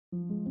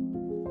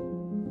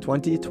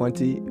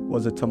2020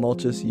 was a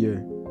tumultuous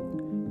year.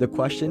 The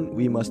question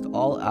we must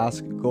all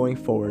ask going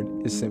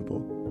forward is simple.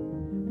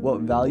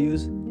 What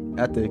values,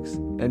 ethics,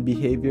 and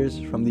behaviors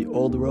from the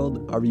old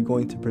world are we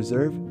going to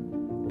preserve?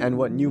 And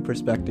what new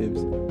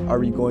perspectives are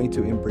we going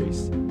to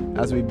embrace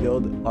as we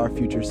build our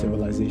future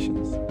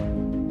civilizations?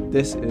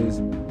 This is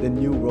the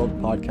New World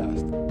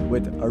Podcast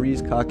with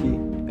Ariz Kaki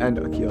and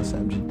Akil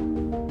Samji.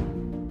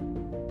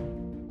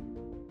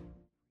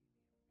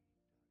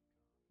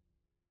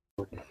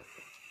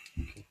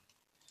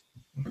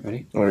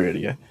 Ready? We're ready,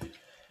 yeah.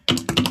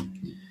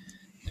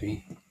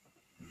 3,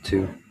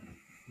 2,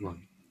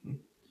 1.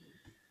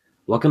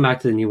 Welcome back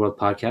to the New World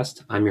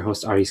Podcast. I'm your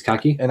host, Ariz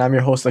Kaki. And I'm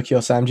your host,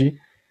 Akil Samji.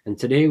 And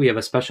today we have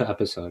a special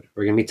episode.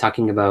 We're going to be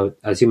talking about,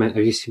 as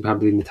you seen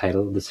probably in the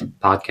title of this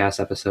podcast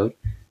episode,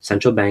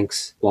 central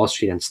banks, Wall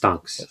Street, and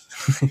stonks.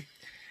 Yes.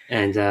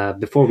 And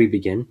before we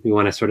begin, we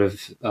want to sort of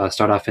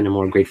start off in a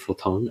more grateful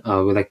tone.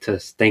 We'd like to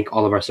thank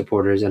all of our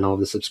supporters and all of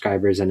the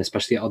subscribers, and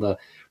especially all the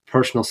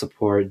personal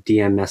support,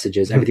 DM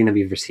messages, everything that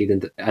we've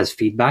received as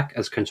feedback,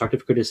 as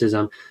constructive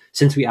criticism,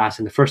 since we asked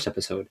in the first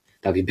episode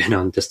that we've been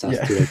on just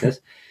us two like this.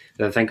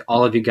 So thank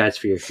all of you guys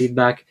for your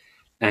feedback.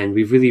 And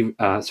we've really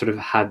sort of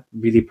had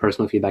really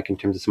personal feedback in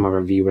terms of some of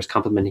our viewers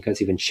complimenting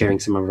us, even sharing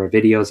some of our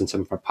videos and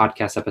some of our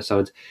podcast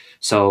episodes.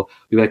 So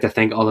we would like to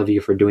thank all of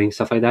you for doing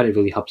stuff like that. It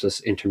really helps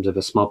us in terms of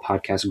a small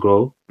podcast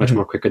grow much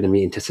more quicker than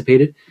we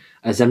anticipated.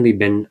 It's definitely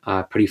been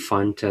pretty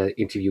fun to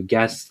interview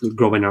guests,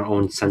 grow in our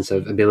own sense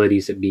of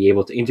abilities to be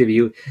able to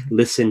interview,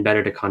 listen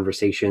better to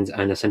conversations,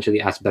 and essentially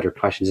ask better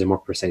questions and more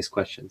precise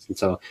questions. And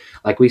so,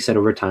 like we said,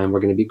 over time, we're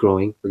going to be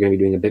growing. We're going to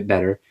be doing a bit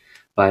better.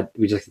 But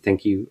we just like to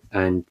thank you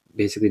and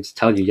basically just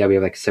tell you, we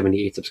have like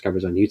 78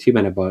 subscribers on YouTube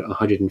and about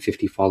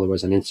 150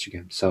 followers on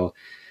Instagram. So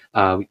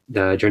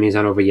the journey is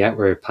not over yet.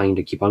 We're planning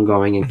to keep on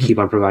going and keep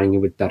on providing you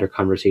with better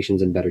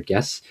conversations and better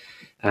guests.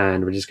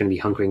 And we're just going to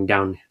be hunkering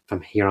down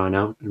from here on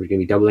out. And we're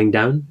going to be doubling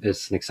down.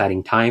 It's an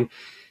exciting time.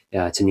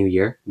 It's a new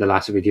year. The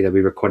last video that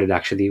we recorded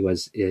actually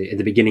was at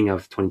the beginning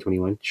of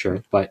 2021,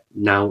 sure. But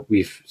now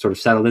we've sort of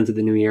settled into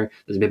the new year.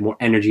 There's a bit more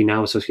energy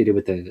now associated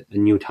with a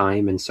new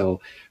time. And so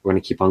we're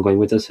going to keep on going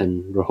with this,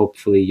 and we're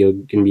hopefully you're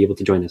going to be able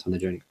to join us on the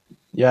journey.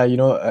 Yeah,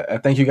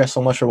 thank you guys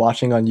so much for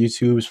watching on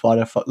YouTube,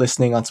 Spotify,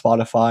 listening on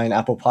Spotify and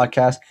Apple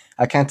Podcasts.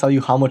 I can't tell you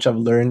how much I've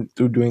learned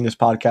through doing this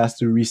podcast,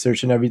 through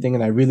research and everything.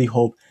 And I really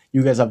hope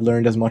you guys have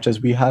learned as much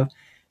as we have.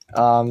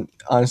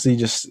 Honestly,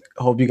 just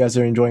hope you guys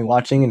are enjoying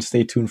watching and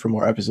stay tuned for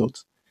more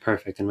episodes.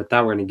 Perfect. And with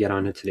that, we're going to get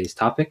on to today's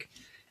topic.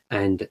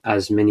 And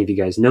as many of you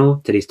guys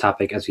know, today's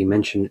topic, as I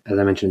mentioned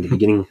in the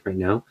beginning right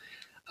now,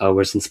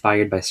 was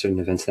inspired by certain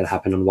events that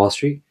happened on Wall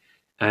Street.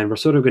 And we're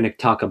sort of going to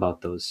talk about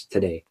those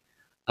today.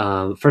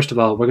 First of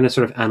all, we're going to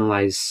sort of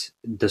analyze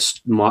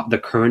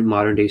the current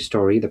modern day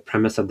story, the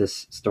premise of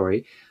this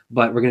story,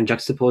 but we're going to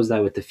juxtapose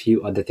that with a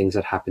few other things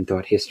that happened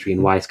throughout history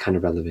and why it's kind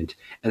of relevant.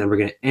 And then we're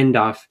going to end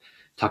off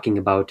talking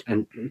about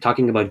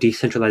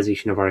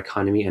decentralization of our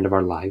economy and of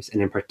our lives.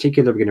 And in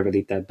particular, we're going to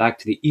relate that back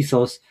to the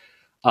ethos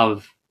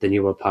of the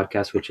New World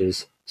Podcast, which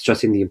is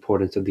stressing the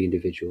importance of the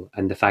individual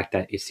and the fact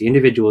that it's the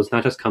individuals,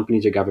 not just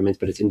companies or governments,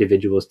 but it's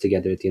individuals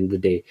together at the end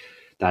of the day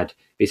that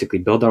basically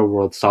build our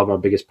world, solve our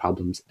biggest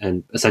problems,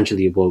 and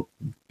essentially will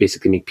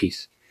basically make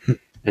peace.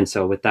 And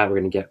so with that, we're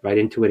going to get right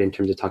into it in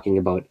terms of talking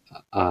about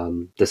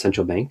the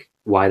central bank,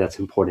 why that's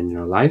important in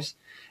our lives.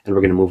 And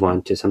we're going to move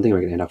on to something. We're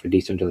going to end off with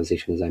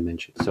decentralization, as I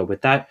mentioned. So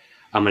with that,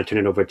 I'm going to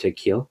turn it over to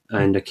Akil.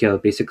 And Akil,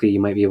 basically, you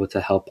might be able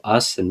to help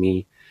us and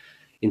me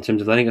in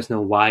terms of letting us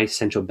know why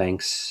central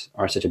banks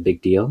are such a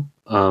big deal.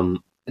 I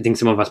think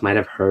some of us might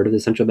have heard of the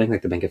central bank,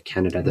 like the Bank of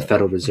Canada, the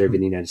Federal Reserve in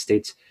the United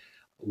States.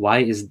 Why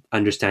is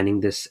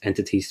understanding this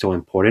entity so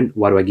important?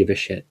 Why do I give a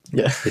shit?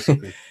 Yeah,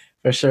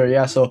 for sure.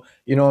 Yeah. So,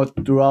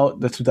 throughout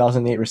the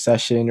 2008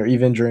 recession or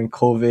even during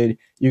COVID,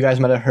 you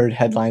guys might have heard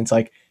headlines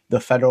like the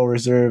Federal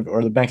Reserve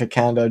or the Bank of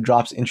Canada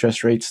drops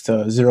interest rates to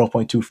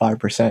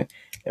 0.25%.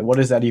 And what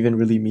does that even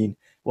really mean?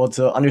 Well,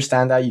 to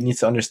understand that, you need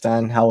to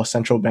understand how a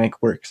central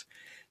bank works.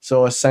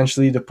 So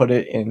essentially, to put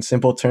it in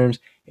simple terms,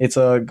 it's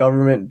a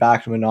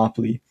government-backed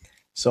monopoly.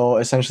 So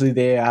essentially,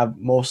 they have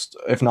most,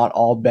 if not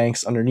all,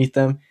 banks underneath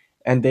them,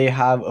 and they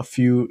have a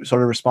few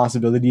sort of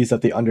responsibilities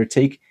that they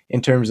undertake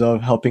in terms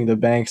of helping the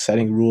bank,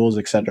 setting rules,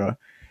 etc.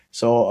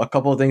 So a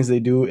couple of things they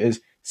do is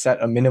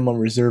set a minimum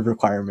reserve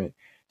requirement.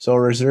 So a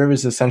reserve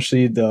is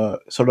essentially the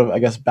sort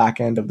of,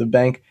 back end of the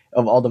bank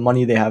of all the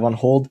money they have on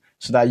hold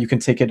so that you can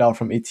take it out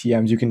from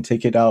ATMs. You can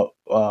take it out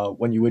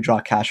when you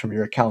withdraw cash from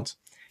your account.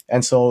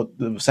 And so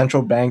the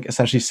central bank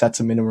essentially sets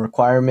a minimum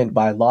requirement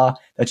by law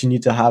that you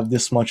need to have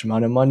this much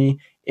amount of money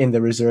in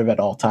the reserve at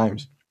all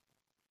times.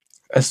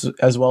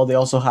 As well, they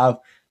also have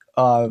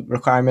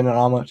requirement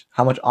on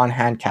how much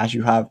on-hand cash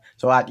you have.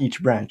 So at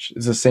each branch,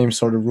 it's the same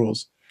sort of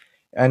rules.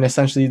 And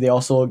essentially, they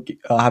also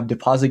have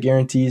deposit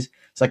guarantees.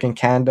 It's like in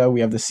Canada,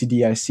 we have the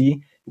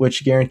CDIC,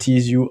 which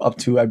guarantees you up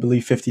to, I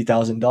believe,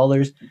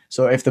 $50,000.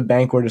 So if the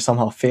bank were to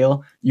somehow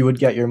fail, you would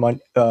get your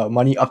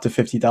money up to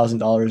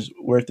 $50,000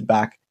 worth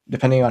back,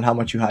 depending on how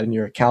much you had in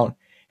your account.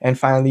 And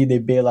finally, they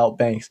bail out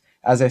banks.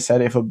 As I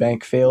said, if a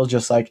bank fails,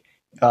 just like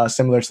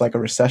similar to like a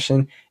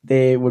recession,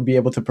 they would be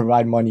able to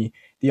provide money.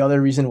 The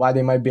other reason why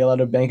they might bail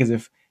out a bank is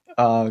if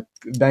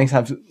banks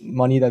have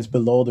money that's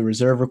below the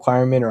reserve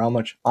requirement or how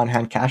much on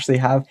hand cash they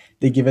have,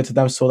 they give it to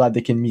them so that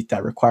they can meet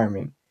that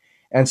requirement.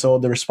 And so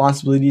the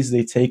responsibilities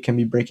they take can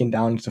be broken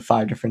down into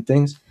five different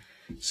things.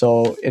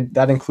 So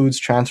that includes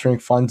transferring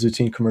funds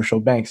between commercial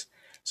banks.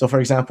 So,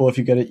 for example, if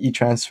you get an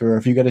e-transfer, or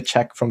if you get a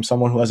check from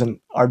someone who has an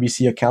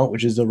RBC account,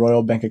 which is the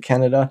Royal Bank of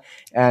Canada,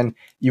 and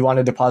you want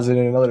to deposit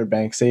in another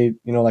bank, say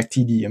like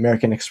TD,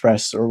 American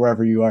Express, or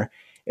wherever you are,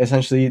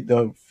 essentially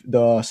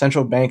the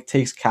central bank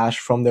takes cash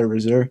from their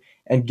reserve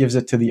and gives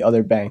it to the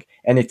other bank,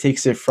 and it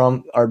takes it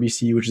from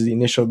RBC, which is the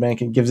initial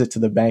bank, and gives it to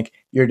the bank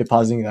you're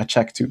depositing that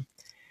check to.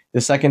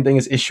 The second thing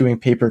is issuing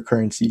paper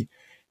currency.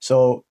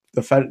 So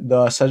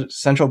the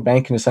central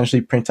bank can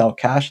essentially print out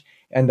cash,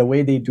 and the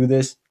way they do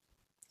this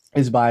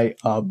is by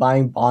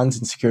buying bonds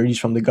and securities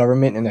from the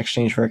government in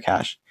exchange for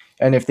cash.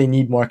 And if they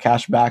need more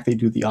cash back, they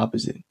do the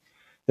opposite.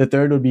 The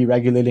third would be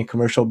regulating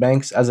commercial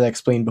banks, as I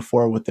explained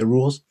before with the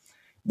rules.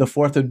 The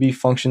fourth would be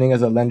functioning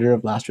as a lender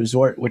of last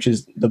resort, which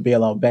is the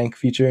bailout bank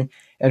feature.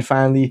 And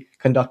finally,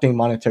 conducting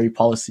monetary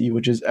policy,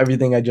 which is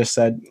everything I just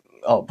said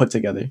all put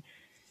together.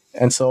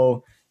 And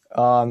so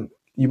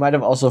you might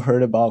have also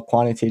heard about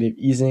quantitative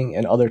easing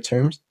and other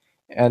terms.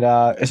 And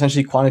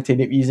essentially,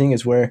 quantitative easing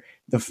is where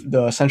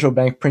the central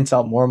bank prints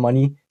out more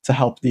money to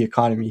help the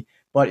economy.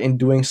 But in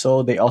doing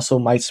so, they also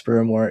might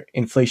spur more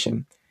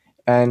inflation.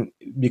 And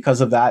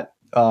because of that,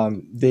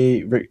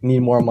 they need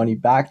more money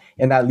back.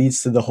 And that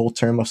leads to the whole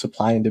term of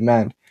supply and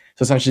demand.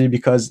 So essentially,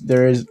 because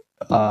there is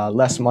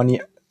there's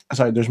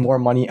more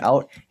money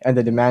out and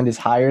the demand is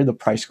higher, the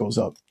price goes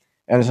up.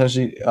 And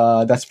essentially,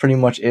 that's pretty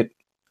much it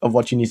of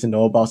what you need to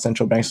know about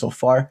central banks so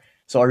far.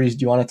 So, Aries,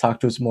 do you want to talk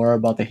to us more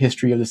about the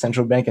history of the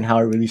central bank and how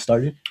it really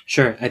started?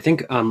 Sure. I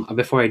think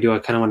before I do, I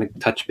kind of want to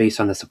touch base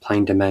on the supply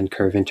and demand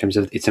curve in terms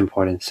of its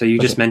importance. So you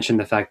just mentioned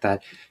the fact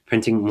that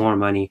printing more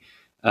money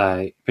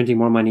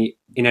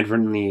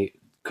inadvertently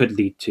could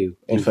lead to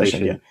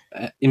inflation.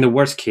 In the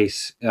worst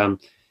case,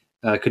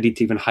 could lead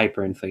to even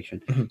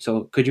hyperinflation. Mm-hmm.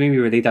 So could you maybe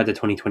relate that to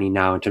 2020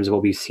 now in terms of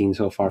what we've seen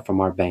so far from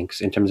our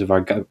banks, in terms of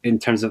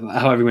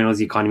how everyone knows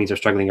the economies are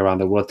struggling around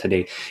the world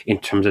today in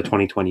terms of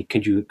 2020?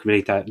 Could you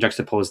relate that,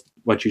 juxtapose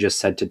what you just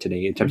said to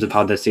today in terms of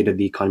how the state of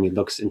the economy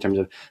looks, in terms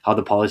of how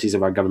the policies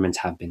of our governments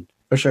have been?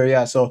 For sure,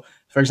 yeah. So,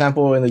 for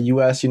example, in the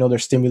US,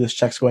 there's stimulus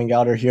checks going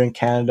out, or here in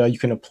Canada, you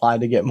can apply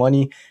to get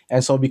money.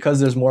 And so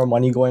because there's more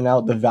money going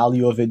out, the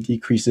value of it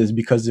decreases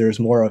because there's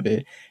more of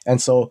it.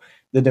 And so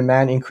the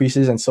demand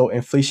increases, and so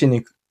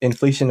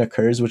inflation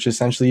occurs, which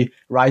essentially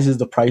rises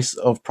the price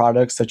of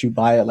products that you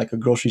buy at like a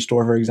grocery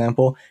store, for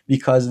example,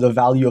 because the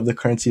value of the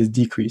currency is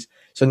decreased.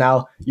 So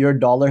now your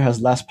dollar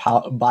has less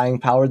buying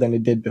power than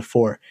it did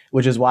before,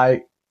 which is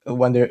why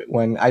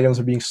when items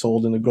are being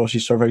sold in the grocery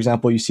store, for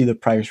example, you see the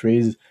price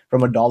raise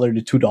from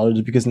 $1 to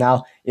 $2, because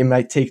now it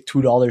might take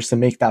 $2 to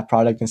make that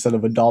product instead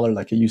of $1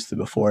 like it used to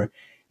before.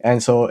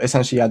 And so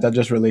essentially, yeah, that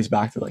just relates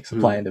back to like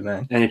supply and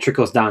demand. And it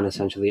trickles down,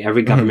 essentially.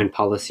 Every government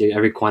policy,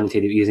 every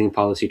quantitative easing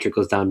policy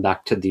trickles down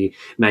back to the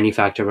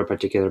manufacturer of a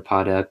particular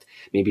product.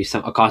 Maybe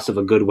a cost of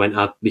a good went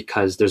up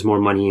because there's more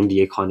money in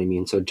the economy.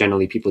 And so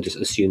generally people just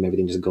assume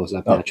everything just goes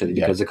up naturally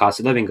because the cost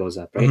of living goes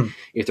up, right? Mm-hmm.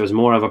 If there's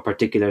more of a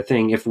particular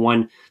thing,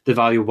 the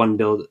value of one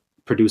bill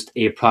produced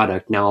a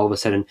product, now all of a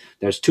sudden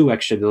there's two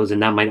extra bills,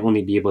 and that might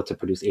only be able to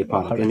produce a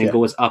product. And it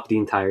goes up the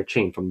entire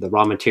chain, from the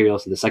raw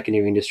materials to the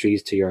secondary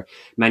industries to your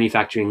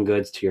manufacturing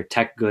goods to your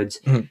tech goods,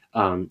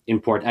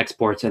 import,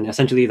 exports, and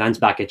essentially lands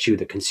back at you,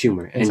 the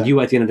consumer. Exactly. And you,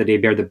 at the end of the day,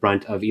 bear the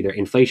brunt of either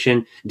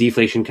inflation,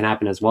 deflation can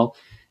happen as well.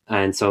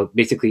 And so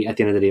basically, at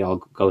the end of the day, it all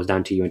goes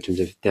down to you in terms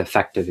of the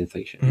effect of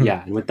inflation. Mm-hmm.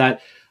 Yeah. And with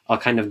that, I'll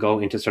kind of go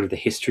into sort of the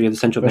history of the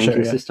central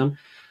banking system.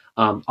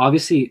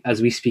 Obviously,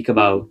 as we speak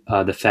about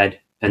the Fed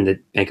and the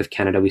Bank of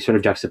Canada, we sort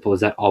of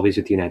juxtapose that always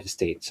with the United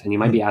States. And you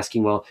might be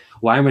asking, well,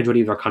 why are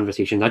majority of our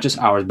conversations, not just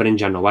ours, but in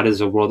general, why does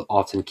the world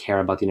often care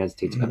about the United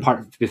States?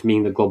 Apart from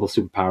being the global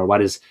superpower, why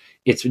does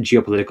its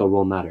geopolitical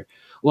role matter?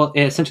 Well,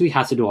 it essentially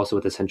has to do also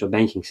with the central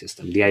banking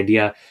system. The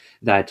idea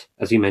that,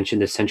 as we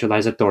mentioned, the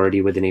centralized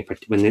authority within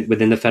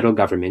the federal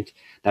government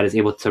that is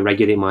able to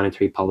regulate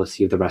monetary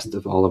policy of the rest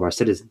of all of our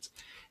citizens.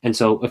 And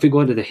so if we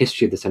go into the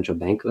history of the central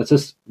bank, let's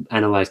just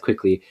analyze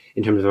quickly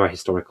in terms of our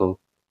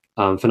historical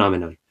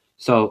phenomenon.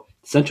 So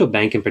central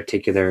bank in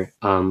particular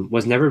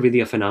was never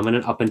really a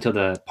phenomenon up until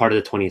the part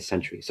of the 20th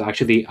century. So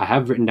actually, I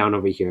have written down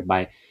over here,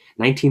 by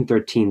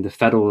 1913, the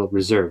Federal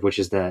Reserve, which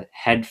is the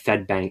head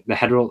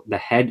federal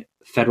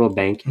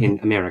bank in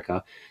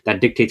America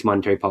that dictates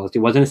monetary policy,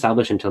 wasn't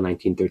established until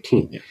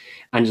 1913. Yeah.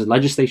 And the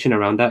legislation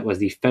around that was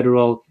the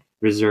Federal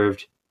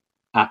Reserve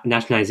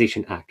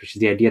Nationalization Act, which is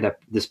the idea that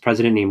this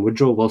president named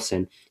Woodrow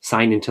Wilson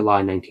signed into law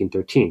in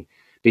 1913.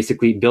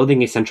 Basically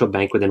building a central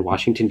bank within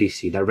Washington,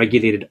 D.C. that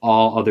regulated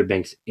all other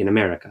banks in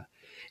America.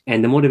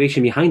 And the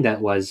motivation behind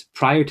that was,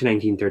 prior to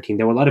 1913,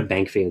 there were a lot of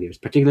bank failures,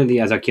 particularly,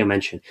 as Akil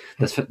mentioned,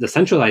 the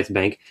centralized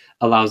bank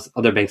allows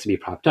other banks to be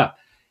propped up.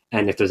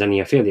 and if there's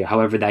any failure.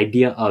 However, the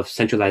idea of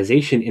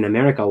centralization in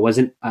America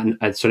wasn't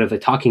a sort of a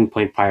talking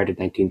point prior to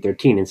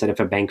 1913. Instead, if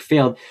a bank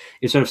failed,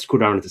 it sort of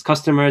screwed around with its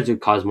customers,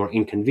 it caused more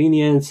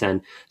inconvenience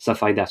and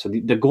stuff like that. So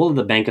the goal of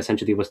the bank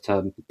essentially was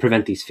to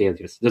prevent these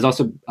failures. There's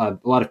also a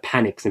lot of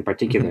panics in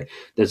particular.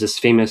 There's this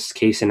famous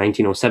case in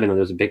 1907 when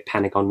there was a big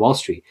panic on Wall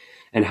Street,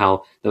 and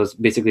how there was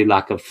basically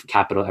lack of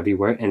capital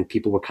everywhere, and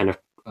people were kind of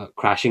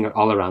crashing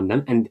all around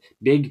them. And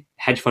big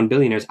hedge fund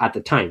billionaires at the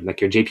time, like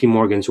your JP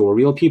Morgans, who were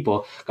real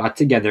people, got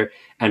together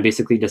and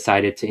basically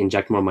decided to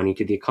inject more money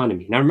to the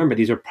economy. Now remember,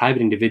 these were private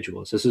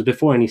individuals. This was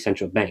before any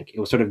central bank. It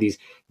was sort of these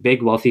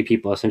big wealthy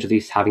people essentially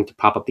having to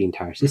prop up the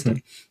entire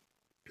system.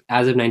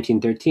 As of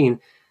 1913,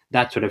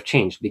 that sort of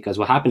changed, because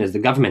what happened is the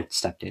government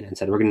stepped in and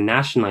said, we're going to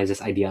nationalize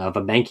this idea of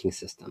a banking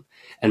system.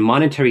 And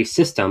monetary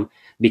system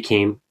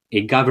became a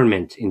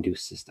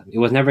government-induced system. It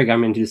was never a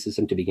government-induced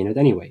system to begin with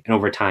anyway. And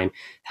over time,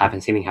 same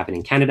thing happened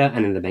in Canada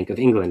and in the Bank of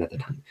England at the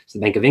time. So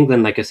the Bank of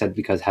England, like I said,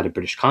 because it had a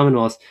British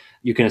Commonwealth,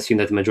 you can assume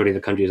that the majority of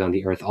the countries on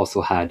the earth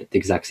also had the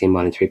exact same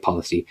monetary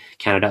policy.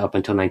 Canada, up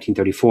until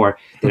 1934,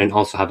 didn't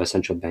also have a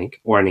central bank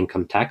or an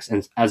income tax.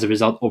 And as a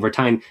result, over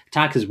time,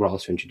 taxes were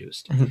also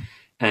introduced.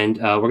 And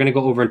we're going to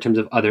go over in terms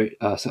of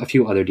a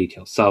few other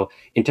details. So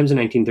in terms of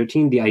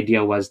 1913, the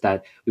idea was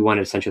that we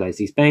wanted to centralize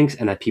these banks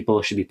and that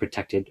people should be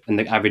protected, and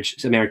the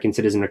average American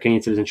citizen or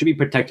Canadian citizen should be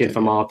protected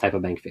from all type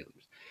of bank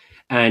failures.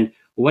 And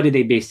what did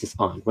they base this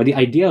on? Well, the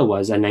idea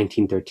was in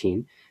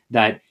 1913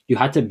 that you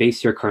had to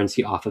base your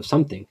currency off of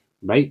something,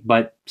 right?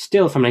 But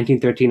still, from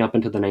 1913 up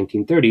until the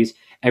 1930s,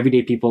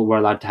 everyday people were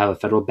allowed to have a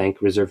federal bank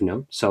reserve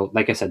note. So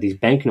like I said, these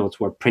banknotes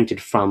were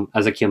printed from,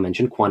 as Akil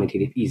mentioned,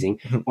 quantitative easing,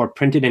 or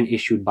printed and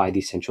issued by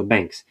these central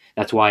banks.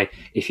 That's why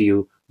if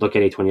you look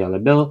at a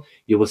 $20 bill,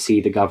 you will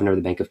see the governor of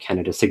the Bank of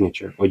Canada's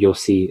signature, or you'll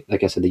see,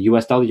 like I said, the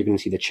US dollar, you're going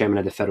to see the chairman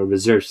of the Federal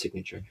Reserve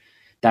signature.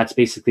 That's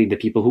basically the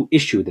people who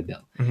issue the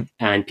bill.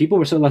 And people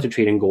were still allowed to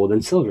trade in gold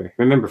and silver.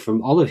 Remember,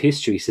 from all of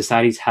history,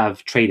 societies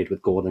have traded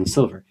with gold and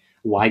silver.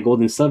 Why gold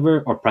and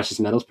silver, or precious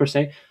metals per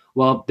se?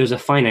 Well, there's a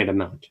finite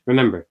amount.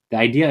 Remember, the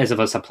idea is of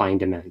a supply and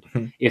demand.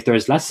 If there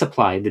is less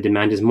supply, the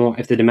demand is more.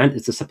 If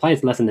the supply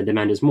is less and the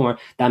demand is more,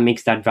 that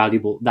makes that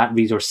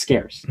resource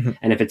scarce.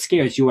 And if it's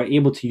scarce, you are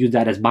able to use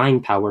that as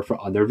buying power for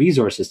other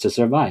resources to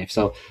survive.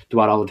 So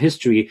throughout all of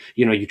history,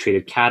 you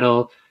traded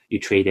cattle, you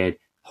traded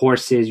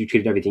horses, you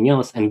treated everything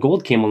else, and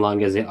gold came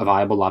along as a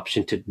viable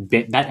option to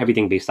bet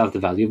everything based off the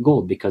value of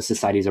gold, because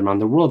societies around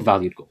the world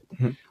valued gold.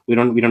 We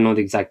don't know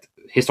the exact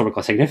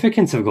historical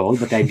significance of gold,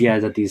 but the idea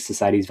is that these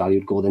societies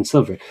valued gold and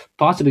silver,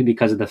 possibly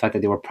because of the fact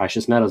that they were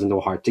precious metals and they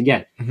were hard to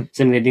get.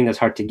 Similarly, anything that's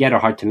hard to get or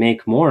hard to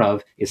make more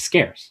of is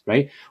scarce,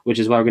 right? Which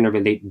is why we're going to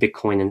relate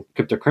Bitcoin and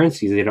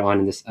cryptocurrencies later on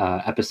in this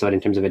episode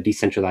in terms of a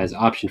decentralized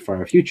option for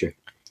our future,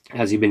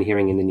 as you've been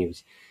hearing in the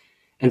news.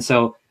 And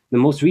so the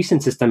most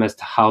recent system as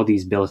to how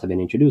these bills have been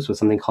introduced was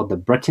something called the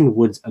Bretton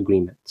Woods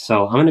Agreement.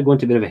 So I'm going to go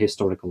into a bit of a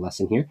historical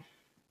lesson here.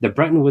 The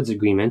Bretton Woods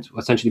Agreement,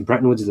 essentially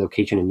Bretton Woods is a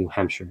location in New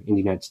Hampshire in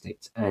the United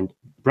States. And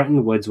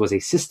Bretton Woods was a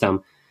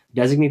system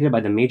designated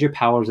by the major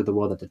powers of the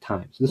world at the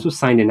time. So this was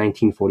signed in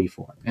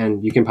 1944.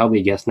 And you can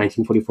probably guess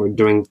 1944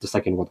 during the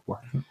Second World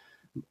War.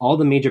 All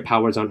the major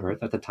powers on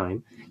Earth at the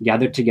time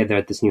gathered together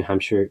at this New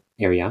Hampshire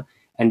area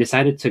and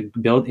decided to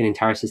build an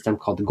entire system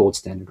called the Gold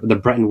Standard, or the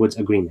Bretton Woods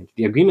Agreement.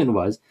 The agreement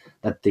was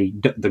that the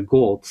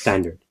gold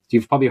standard,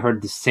 you've probably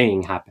heard this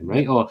saying happen,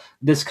 right? Oh,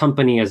 this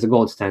company is the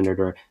gold standard,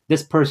 or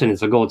this person is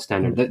the gold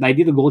standard. The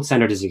idea of the gold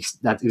standard is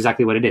that's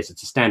exactly what it is.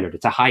 It's a standard.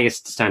 It's a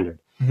highest standard.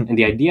 And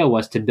the idea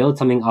was to build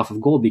something off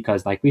of gold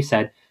because, like we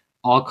said,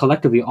 all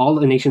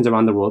the nations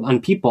around the world,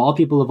 and all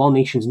people of all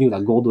nations knew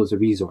that gold was a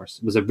resource.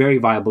 It was a very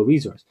viable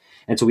resource.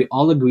 And so we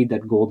all agreed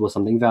that gold was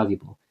something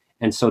valuable.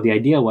 And so the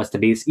idea was to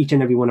base each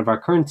and every one of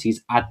our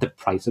currencies at the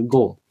price of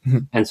gold.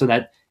 And so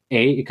that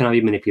A, it cannot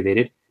be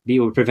manipulated. B, it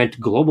would prevent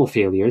global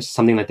failures,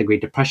 something like the Great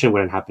Depression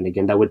wouldn't happen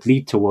again. That would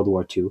lead to World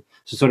War II.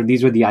 So sort of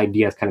these were the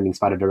ideas kind of being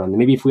spotted around. And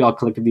maybe if we all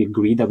collectively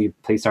agreed that we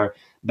place our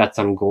bets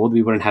on gold,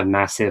 we wouldn't have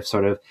massive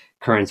sort of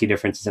currency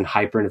differences and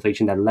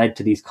hyperinflation that led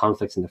to these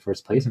conflicts in the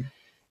first place.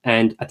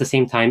 And at the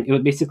same time, it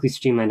would basically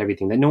streamline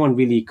everything, that no one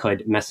really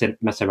could mess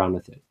around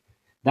with it.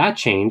 That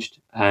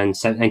changed in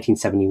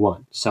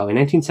 1971. So in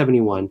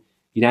 1971,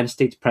 United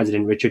States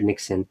President Richard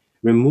Nixon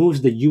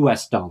removes the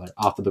US dollar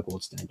off of the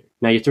gold standard.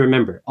 Now you have to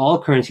remember, all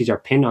currencies are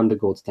pinned on the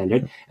gold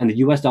standard, and the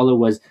US dollar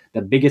was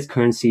the biggest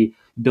currency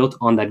built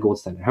on that gold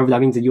standard. However, that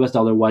means the US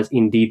dollar was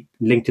indeed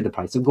linked to the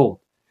price of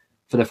gold.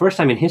 For the first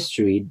time in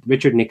history,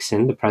 Richard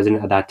Nixon, the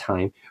president at that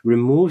time,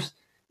 removes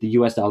the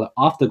US dollar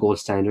off the gold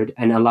standard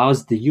and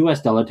allows the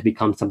US dollar to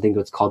become something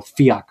that's called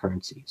fiat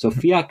currency. So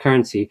fiat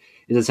currency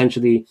is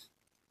essentially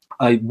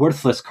a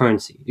worthless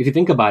currency. If you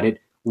think about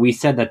it, we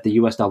said that the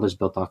US dollar is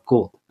built off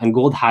gold, and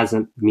gold has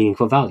a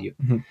meaningful value.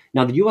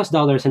 Now, the US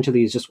dollar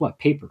essentially is just what?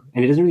 Paper.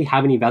 And it doesn't really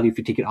have any value if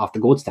you take it off the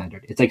gold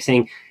standard. It's like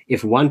saying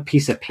if one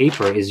piece of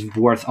paper is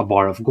worth a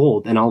bar of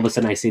gold, and all of a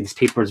sudden I say this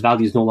paper's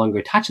value is no longer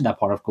attached to that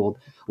bar of gold,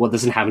 well, it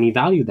doesn't have any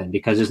value then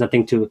because there's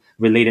nothing to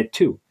relate it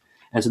to.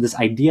 And so this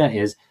idea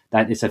is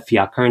that it's a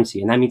fiat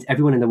currency. And that means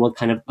everyone in the world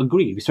kind of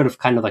agreed. We sort of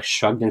kind of like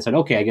shrugged and said,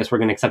 okay, I guess we're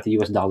going to accept the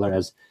US dollar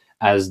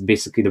as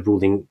basically the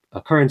ruling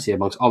currency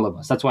amongst all of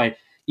us. That's why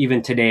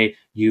even today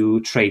you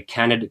trade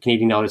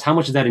Canadian dollars. How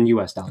much is that in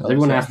US dollars?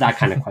 Everyone asks that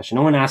kind of question.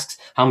 No one asks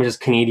how much is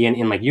Canadian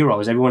in like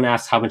euros. Everyone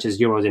asks how much is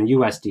euros in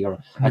USD, or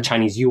a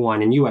Chinese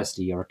yuan in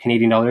USD, or a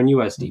Canadian dollar in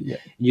USD. Yeah.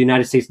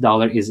 United States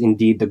dollar is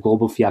indeed the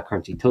global fiat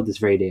currency till this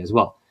very day as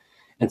well.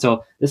 And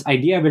so this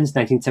idea ever since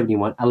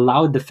 1971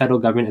 allowed the federal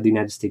government of the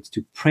United States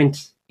to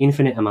print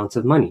infinite amounts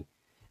of money.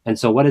 And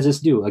so what does this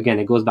do? Again,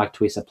 it goes back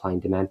to a supply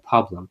and demand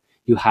problem.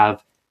 You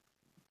have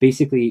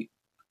basically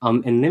a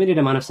limited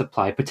amount of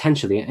supply,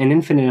 potentially an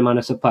infinite amount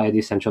of supply of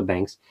these central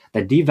banks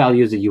that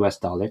devalues the US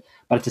dollar,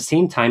 but at the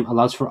same time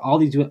allows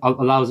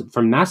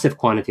for massive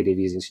quantitative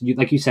easing. So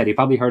like you said, you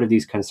probably heard of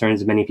these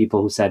concerns of many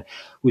people who said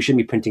we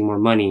shouldn't be printing more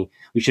money,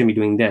 we shouldn't be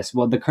doing this.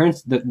 Well,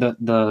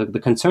 the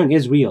concern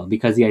is real,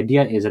 because the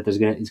idea is that it's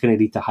going to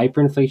lead to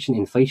hyperinflation,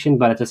 inflation,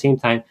 but at the same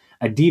time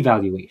a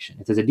devaluation.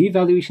 If there's a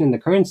devaluation in the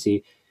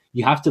currency,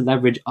 you have to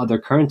leverage other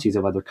currencies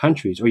of other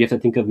countries, or you have to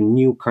think of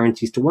new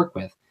currencies to work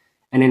with.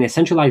 And in a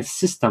centralized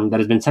system that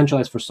has been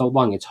centralized for so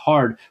long, it's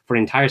hard for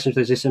an entire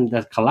centralized system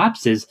that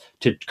collapses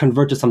to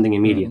convert to something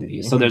immediately.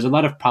 Mm-hmm. So there's a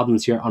lot of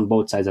problems here on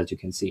both sides, as you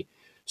can see.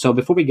 So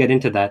before we get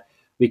into that,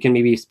 we can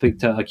maybe speak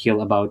to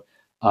Akil about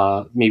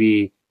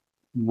maybe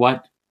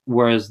what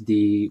are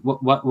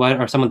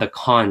some of the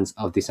cons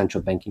of the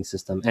central banking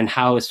system, and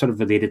how it's sort of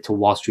related to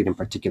Wall Street in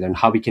particular, and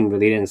how we can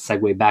relate it and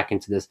segue back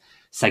into this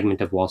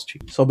segment of Wall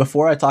Street. So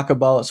before I talk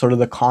about sort of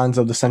the cons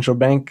of the central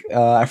bank,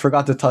 I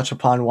forgot to touch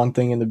upon one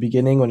thing in the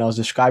beginning when I was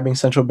describing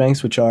central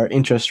banks, which are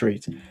interest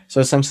rates.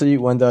 So essentially,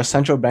 when the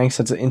central bank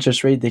sets an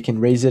interest rate, they can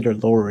raise it or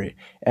lower it.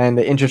 And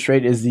the interest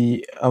rate is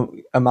the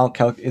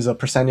is a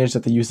percentage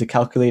that they use to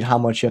calculate how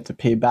much you have to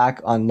pay back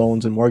on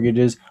loans and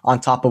mortgages on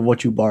top of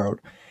what you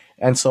borrowed.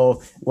 And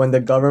so when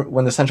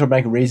the central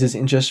bank raises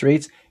interest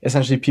rates,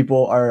 essentially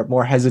people are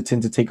more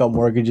hesitant to take out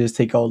mortgages,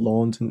 take out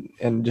loans,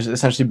 and just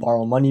essentially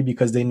borrow money,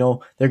 because they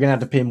know they're going to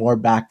have to pay more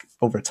back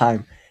over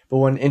time. But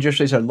when interest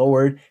rates are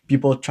lowered,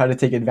 people try to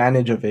take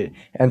advantage of it.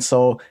 And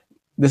so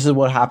this is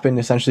what happened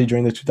essentially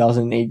during the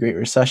 2008 Great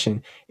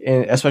Recession.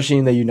 And especially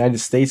in the United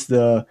States,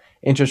 the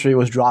interest rate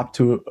was dropped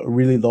to a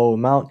really low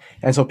amount.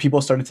 And so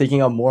people started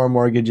taking out more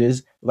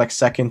mortgages, like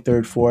second,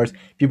 third, fourth.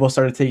 People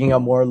started taking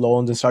out more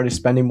loans and started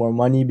spending more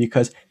money,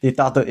 because they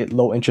thought that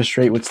low interest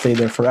rate would stay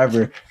there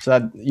forever. So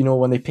that,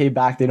 when they pay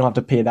back, they don't have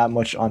to pay that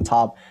much on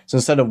top. So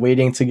instead of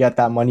waiting to get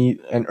that money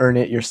and earn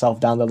it yourself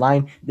down the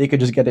line, they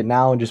could just get it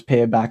now and just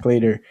pay it back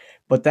later.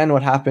 But then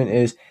what happened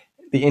is,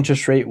 the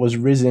interest rate was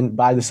risen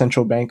by the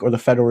central bank, or the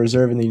Federal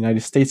Reserve in the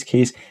United States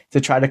case,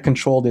 to try to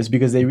control this,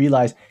 because they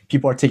realized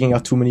people are taking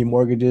out too many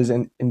mortgages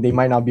and they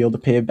might not be able to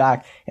pay it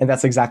back. And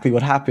that's exactly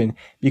what happened.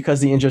 Because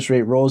the interest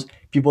rate rose,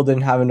 people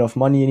didn't have enough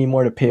money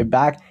anymore to pay it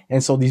back.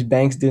 And so these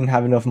banks didn't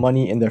have enough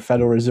money in their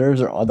Federal Reserves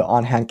or the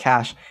on-hand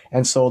cash.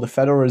 And so the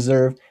Federal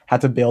Reserve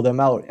had to bail them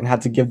out and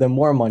had to give them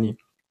more money.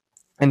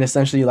 And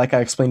essentially, like I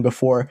explained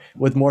before,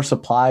 with more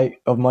supply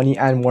of money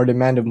and more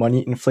demand of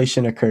money,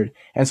 inflation occurred.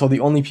 And so the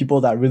only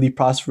people that really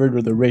prospered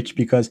were the rich,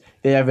 because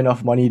they have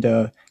enough money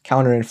to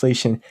counter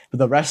inflation. But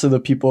the rest of the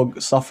people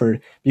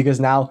suffered, because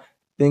now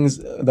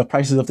the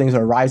prices of things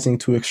are rising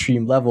to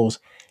extreme levels.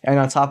 And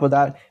on top of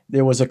that,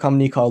 there was a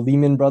company called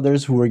Lehman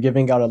Brothers who were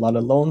giving out a lot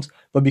of loans,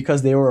 but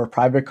because they were a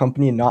private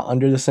company not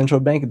under the central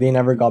bank, they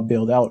never got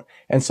bailed out.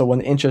 And so when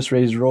the interest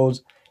rates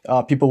rose,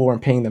 people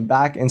weren't paying them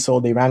back, and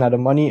so they ran out of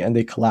money and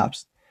they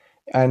collapsed.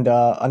 And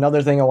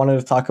another thing I wanted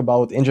to talk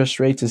about with interest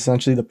rates is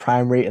essentially the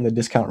prime rate and the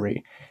discount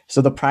rate.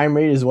 So the prime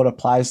rate is what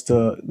applies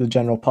to the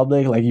general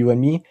public, like you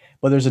and me,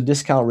 but there's a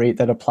discount rate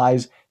that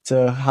applies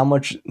to how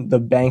much the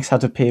banks have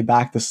to pay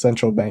back the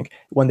central bank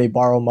when they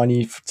borrow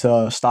money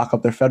to stock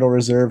up their Federal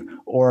Reserve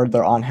or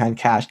their on-hand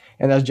cash.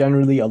 And that's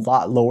generally a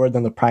lot lower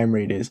than the prime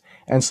rate is.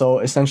 And so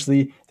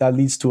essentially that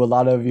leads to a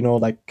lot of,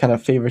 like kind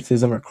of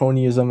favoritism or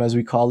cronyism, as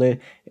we call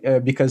it,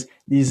 because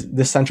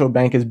the central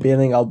bank is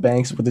bailing out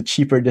banks with a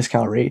cheaper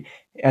discount rate,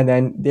 and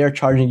then they're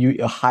charging you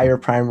a higher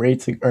prime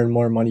rate to earn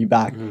more money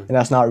back. And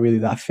that's not really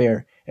that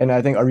fair. And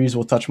I think Ariz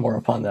will touch more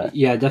upon that.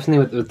 Yeah,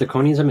 definitely with the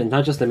cronyism, and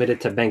not just limited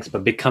to banks,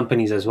 but big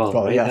companies as well.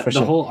 Oh, right? Yeah,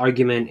 the whole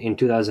argument in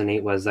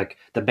 2008 was like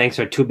the banks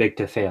are too big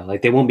to fail.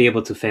 Like they won't be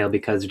able to fail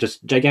because they're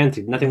just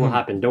gigantic. Nothing will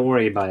happen. Don't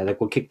worry about it.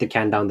 Like we'll kick the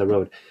can down the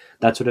road.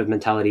 That sort of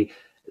mentality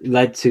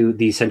led to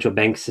these central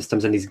bank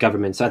systems and these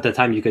governments. So at the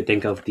time, you could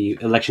think of the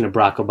election of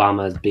Barack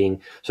Obama as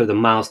being sort of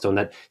the milestone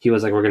that he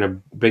was like, we're going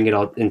to bring it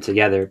all in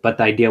together. But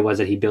the idea was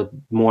that he built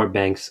more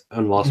banks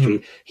on Wall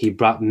Street. He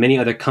brought many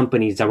other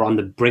companies that were on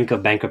the brink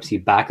of bankruptcy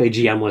back. Like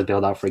GM was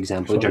bailed out, for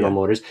example, General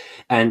Motors.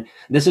 And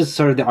this is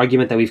sort of the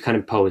argument that we've kind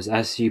of posed.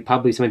 As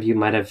some of you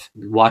might have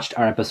watched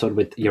our episode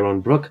with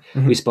Yaron Brook,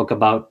 we spoke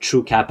about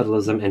true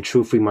capitalism and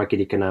true free market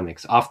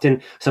economics.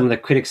 Often, some of the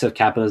critics of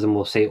capitalism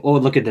will say, oh,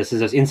 look at this.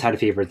 This is insider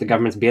favors. The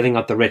government's bailing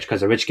out the rich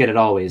because the rich get it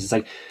always. It's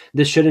like,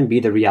 this shouldn't be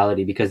the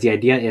reality, because the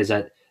idea is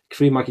that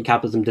free market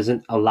capitalism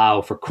doesn't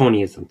allow for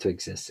cronyism to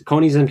exist.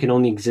 Cronyism can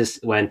only exist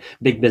when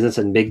big business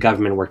and big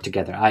government work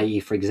together, i.e.,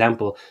 for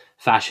example,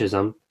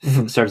 fascism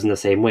serves in the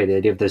same way. The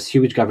idea of this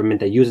huge government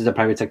that uses the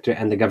private sector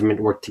and the government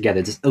work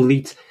together, this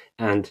elite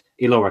and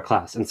a lower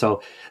class. And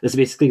so this is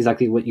basically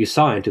exactly what you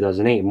saw in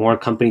 2008. More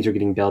companies were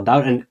getting bailed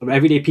out, and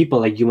everyday people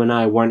like you and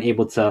I weren't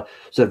able to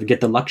sort of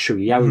get the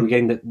luxury. Yeah, we were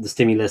getting the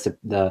stimulus,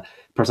 the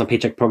personal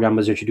paycheck program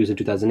was introduced in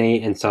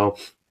 2008. And so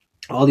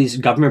all these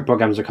government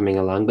programs are coming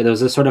along, but there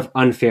was a sort of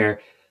unfair,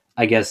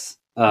 I guess,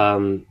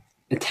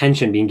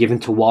 attention being given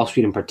to Wall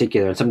Street in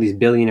particular, and some of these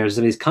billionaires,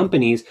 some of these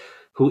companies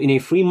who in a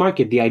free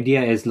market, the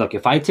idea is, look,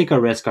 if I take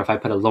a risk or if I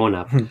put a loan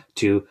up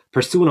to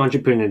pursue an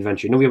entrepreneurial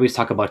adventure, we always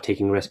talk about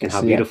taking risk and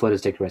how beautiful it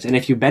is to take risk. And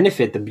if you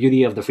benefit, the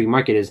beauty of the free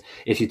market is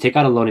if you take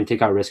out a loan and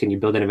take out risk and you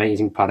build an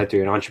amazing product, or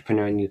you're an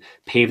entrepreneur and you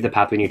pave the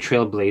pathway and you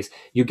trailblaze,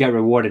 you get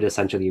rewarded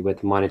essentially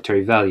with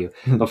monetary value.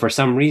 But for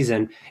some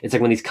reason, it's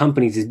like when these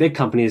companies, these big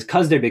companies,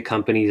 because they're big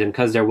companies and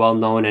because they're well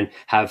known and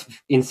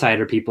have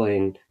insider people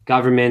in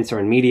governments or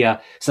in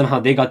media, somehow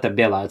they got the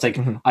bailout. It's like,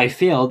 I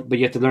failed, but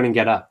you have to learn and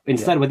get up.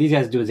 Instead, what these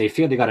guys do is they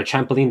fail, they got a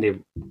trampoline,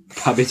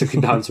 they basically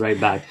bounce right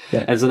back.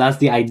 And so that's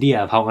the idea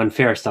of how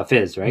unfair stuff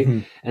is, right?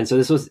 And so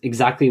this was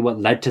exactly what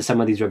led to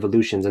some of these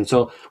revolutions. And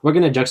so we're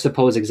going to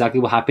juxtapose exactly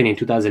what happened in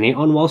 2008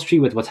 on Wall Street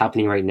with what's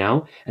happening right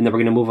now. And then we're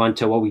going to move on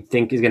to what we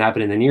think is going to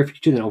happen in the near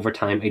future, then over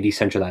time, a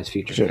decentralized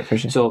future. For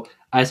sure. So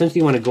I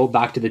essentially want to go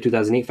back to the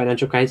 2008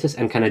 financial crisis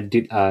and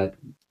kind of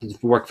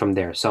work from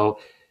there. So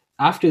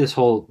after this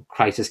whole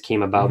crisis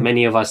came about,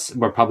 many of us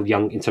were probably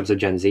young in terms of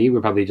Gen Z.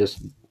 We're probably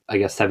just, I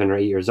guess, 7 or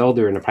 8 years old.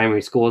 We were in the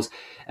primary schools.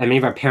 And many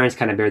of our parents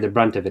kind of bear the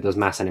brunt of it. There was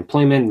mass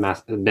unemployment,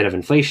 a bit of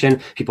inflation.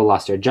 People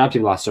lost their jobs.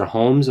 People lost their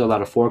homes. A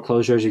lot of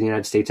foreclosures in the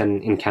United States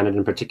and in Canada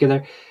in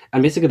particular.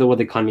 And basically the world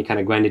economy kind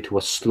of grinded to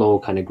a slow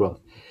kind of growth.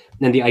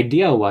 And the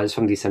idea was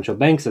from these central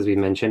banks, as we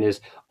mentioned, is,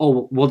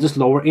 we'll just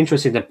lower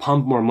interest rates and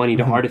pump more money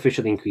to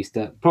artificially increase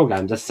the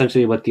programs. That's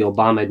essentially what the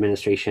Obama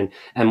administration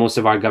and most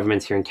of our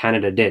governments here in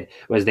Canada did,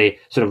 was they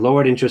sort of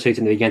lowered interest rates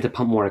and they began to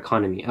pump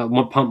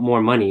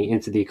more money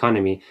into the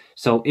economy.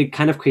 So it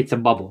kind of creates a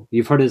bubble.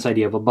 You've heard of this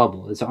idea of a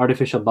bubble. It's an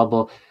artificial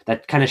bubble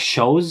that kind of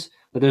shows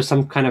that there's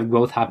some kind of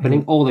growth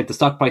happening. Like the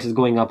stock price is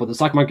going up, but the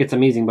stock market's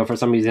amazing, but for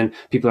some reason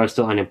people are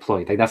still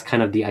unemployed. Like that's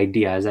kind of the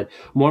idea, is that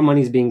more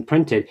money is being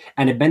printed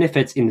and it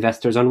benefits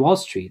investors on Wall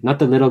Street, not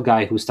the little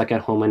guy who's stuck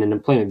at home in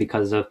unemployment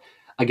because of,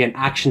 again,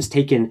 actions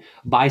taken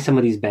by some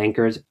of these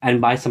bankers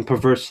and by some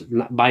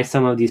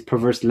of these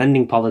perverse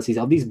lending policies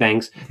of these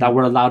banks that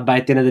were allowed by,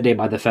 at the end of the day,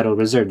 by the Federal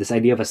Reserve. This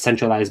idea of a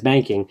centralized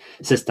banking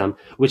system,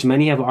 which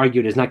many have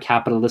argued is not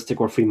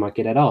capitalistic or free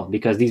market at all,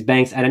 because these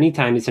banks, at any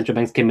time, these central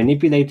banks can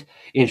manipulate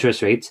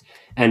interest rates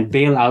and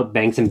bail out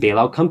banks and bail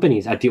out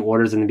companies at the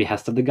orders and the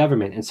behest of the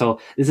government. And so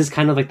this is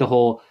kind of like the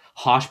whole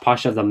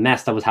hosh-posh of the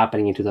mess that was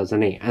happening in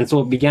 2008. And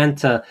so it began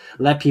to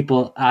let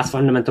people ask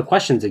fundamental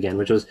questions again,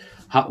 which was,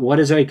 what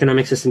is our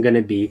economic system going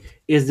to be?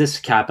 Is this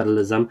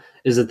capitalism?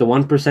 Is it the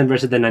 1%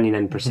 versus the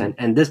 99%?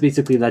 And this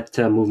basically led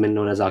to a movement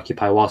known as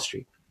Occupy Wall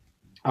Street.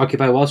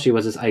 Occupy Wall Street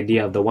was this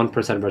idea of the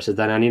 1% versus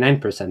the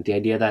 99%, the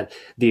idea that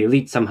the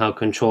elite somehow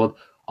controlled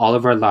all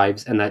of our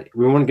lives and that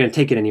we weren't going to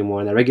take it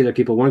anymore, and that regular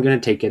people weren't going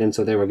to take it. And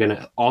so they were going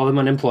to, all of them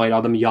unemployed,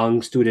 all them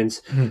young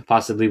students,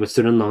 possibly with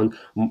student loan,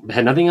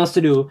 had nothing else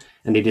to do.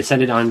 And they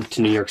descended on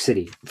to New York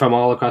City from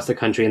all across the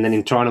country. And then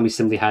in Toronto, we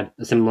simply had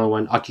a similar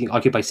one,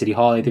 Occupy City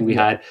Hall. I think we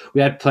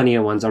had plenty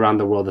of ones around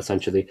the world,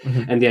 essentially.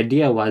 And the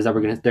idea was that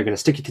they're going to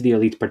stick it to the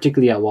elite,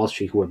 particularly at Wall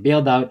Street, who were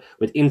bailed out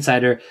with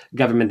insider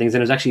government things.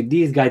 And it was actually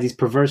these guys, these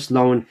perverse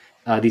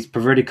these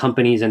perverted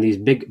companies and these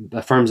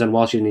big firms on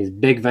Wall Street and these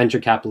big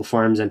venture capital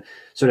firms and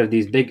sort of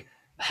these big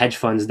hedge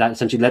funds that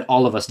essentially led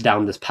all of us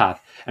down this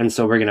path. And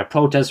so we're going to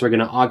protest, we're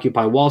going to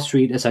occupy Wall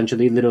Street,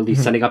 essentially literally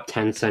setting up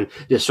tents and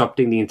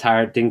disrupting the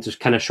entire thing to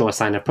kind of show a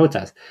sign of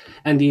protest.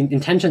 And the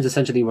intentions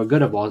essentially were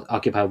good of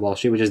Occupy Wall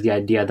Street, which is the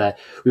idea that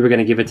we were going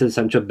to give it to the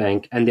central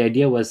bank. And the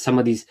idea was some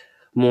of these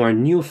more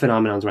new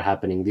phenomenons were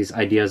happening, these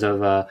ideas of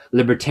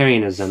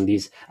libertarianism,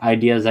 these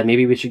ideas that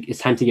maybe it's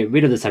time to get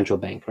rid of the central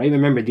bank, right?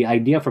 Remember, the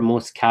idea for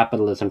most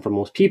capitalists and for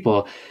most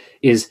people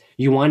is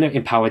you want to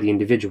empower the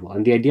individual.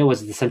 And the idea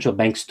was the central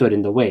bank stood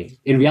in the way.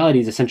 In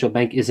reality, the central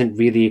bank isn't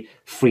really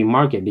free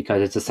market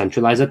because it's a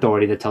centralized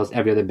authority that tells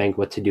every other bank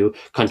what to do,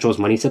 controls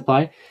money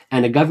supply,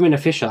 and a government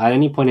official at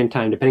any point in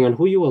time, depending on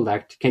who you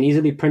elect, can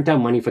easily print out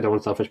money for their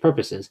own selfish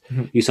purposes.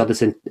 You saw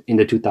this in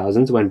the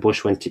 2000s when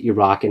Bush went to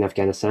Iraq and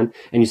Afghanistan,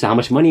 and you saw how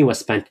much money was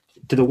spent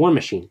to the war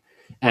machine.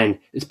 And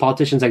it's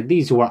politicians like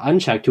these who are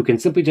unchecked who can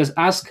simply just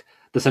ask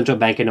the central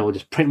bank and it will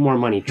just print more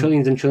money,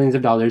 trillions and trillions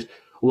of dollars,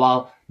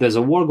 while there's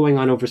a war going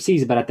on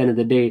overseas, but at the end of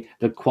the day,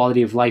 the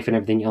quality of life and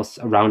everything else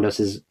around us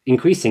is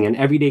increasing. And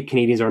everyday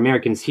Canadians or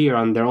Americans here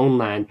on their own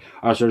land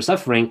are sort of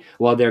suffering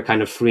while they're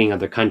kind of freeing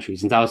other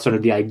countries. And that was sort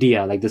of the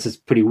idea. Like, this is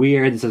pretty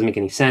weird. This doesn't make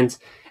any sense.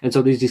 And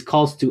so there's these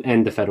calls to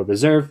end the Federal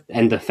Reserve,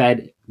 and the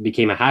Fed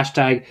became a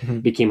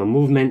hashtag, became a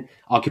movement,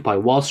 Occupy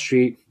Wall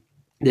Street.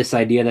 this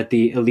idea that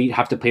the elite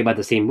have to play by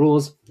the same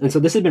rules. And so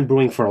this has been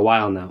brewing for a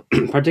while now,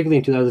 particularly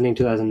in 2008,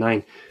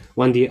 2009,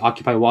 when the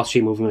Occupy Wall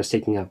Street movement was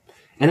taking up.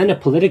 And then a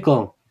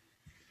political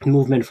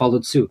movement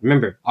followed suit.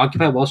 Remember,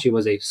 Occupy Wall Street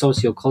was a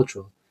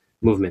socio-cultural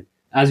movement.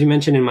 As you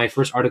mentioned in my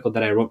first article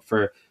that I wrote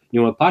for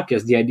New World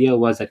Podcast, the idea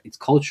was that it's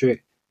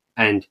culture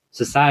and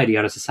society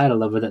on a societal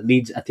level that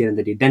leads at the end of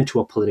the day then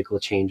to a political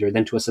change or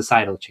then to a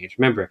societal change.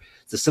 Remember,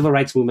 the civil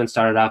rights movement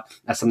started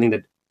off as something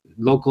that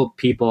local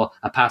people,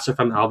 a pastor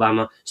from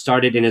Alabama,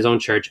 started in his own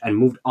church and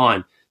moved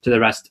on to the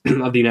rest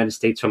of the United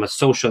States from a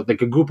social,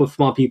 like a group of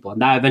small people.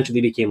 And that eventually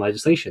became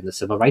legislation, the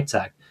Civil Rights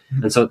Act.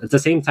 Mm-hmm. And so at the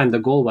same time, the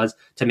goal was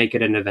to make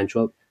it an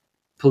eventual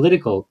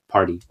political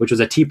party, which was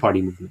a Tea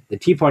Party movement. The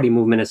Tea Party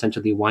movement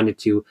essentially wanted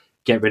to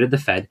get rid of the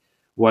Fed,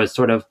 was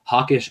sort of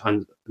hawkish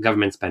on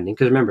government spending.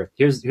 Because remember,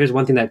 here's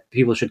one thing that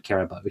people should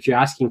care about. If you're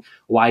asking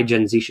why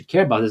Gen Z should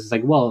care about this, it's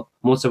like, well,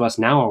 most of us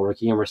now are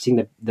working and we're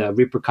seeing the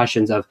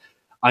repercussions of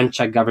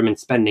unchecked government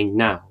spending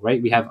now, right?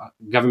 We have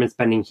government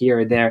spending here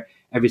or there.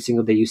 Every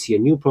single day you see a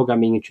new program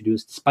being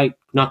introduced, despite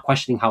not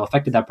questioning how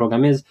effective that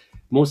program is.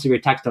 Most of your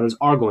tax dollars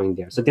are going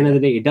there. So at the end of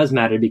the day, it does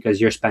matter because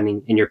you're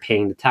spending and you're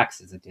paying the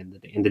taxes at the end of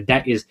the day. And the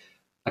debt is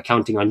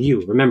accounting on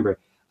you. Remember,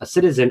 a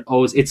citizen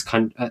owes its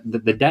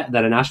the debt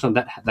that a national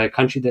debt that a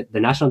country that the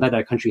national debt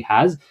that a country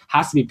has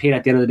to be paid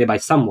at the end of the day by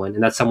someone,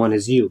 and that someone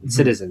is you,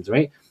 citizens,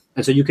 right?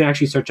 And so you can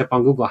actually search up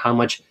on Google how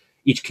much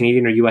each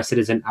Canadian or U.S.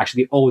 citizen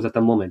actually owes at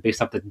the moment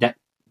based off the debt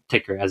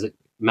ticker as it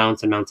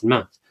mounts and mounts and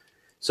mounts.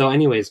 So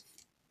anyways,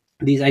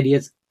 these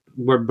ideas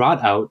were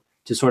brought out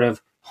to sort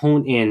of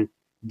hone in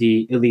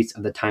the elites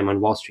of the time on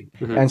Wall Street.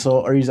 Mm-hmm. And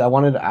so, Aries, I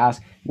wanted to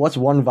ask, what's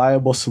one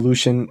viable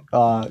solution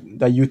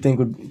that you think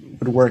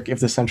would work if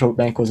the central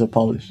bank was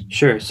abolished?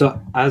 Sure.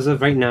 So as of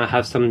right now, I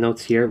have some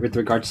notes here with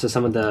regards to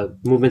some of the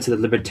movements of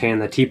the Libertarian,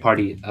 the Tea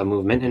Party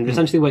movement, and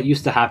essentially what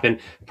used to happen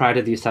prior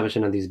to the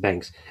establishment of these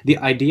banks. The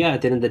idea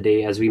at the end of the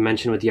day, as we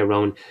mentioned with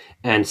Yaron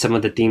and some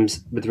of the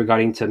themes with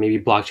regarding to maybe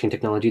blockchain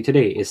technology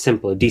today, is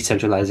simple: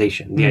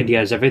 decentralization. The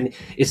idea is everything.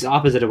 It's the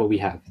opposite of what we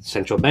have.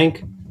 Central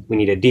bank. We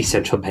need a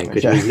decentral bank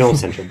because we need no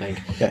central bank.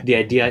 Yeah. The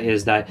idea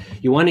is that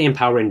you want to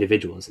empower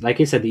individuals.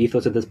 Like I said, the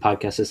ethos of this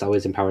podcast is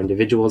always empower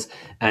individuals,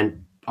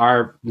 and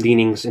our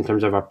leanings in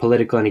terms of our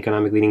political and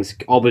economic leanings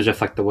always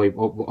reflect the way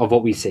of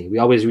what we say. We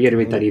always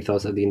reiterate that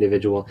ethos of the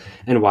individual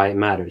and why it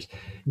matters.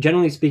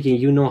 Generally speaking,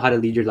 you know how to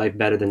lead your life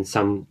better than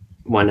someone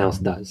else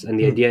does. And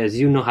the idea is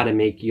you know how to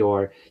make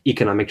your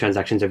economic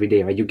transactions every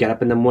day, right? You get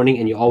up in the morning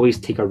and you always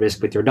take a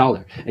risk with your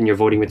dollar, and you're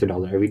voting with your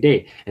dollar every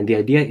day. And the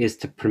idea is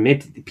to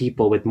permit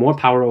people with more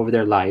power over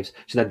their lives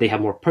so that they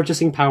have more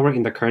purchasing power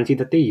in the currency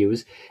that they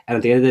use. And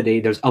at the end of the day,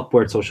 there's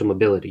upward social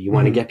mobility. You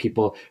want to get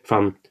people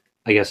from,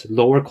 I guess,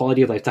 lower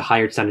quality of life to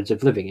higher standards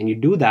of living. And you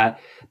do that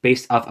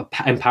based off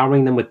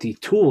empowering them with the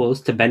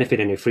tools to benefit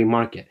in a free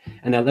market.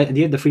 And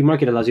the free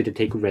market allows you to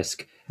take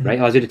risk, right?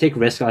 Allows you to take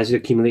risk, allows you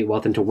to accumulate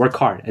wealth and to work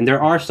hard. And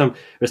there are some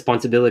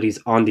responsibilities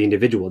on the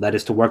individual. That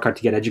is to work hard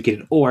to get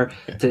educated, or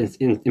to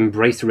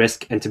embrace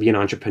risk and to be an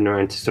entrepreneur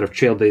and to sort of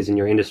trailblaze in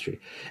your industry.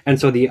 And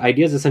so the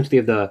ideas essentially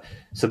of the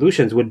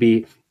solutions would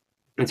be,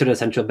 instead of a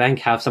central bank,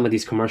 have some of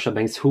these commercial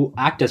banks who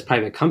act as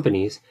private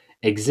companies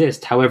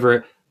exist.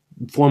 However,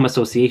 form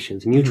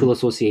associations, mutual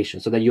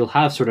associations, so that you'll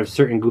have sort of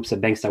certain groups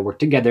of banks that work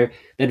together,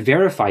 that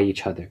verify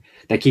each other,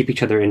 that keep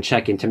each other in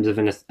check in terms of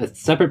a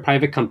separate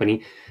private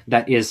company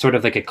that is sort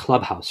of like a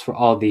clubhouse for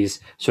all these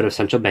sort of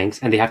central banks,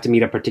 and they have to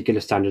meet a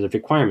particular standard of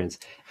requirements.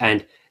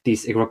 And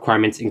these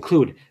requirements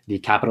include the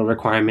capital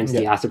requirements,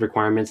 the asset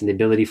requirements, and the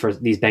ability for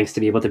these banks to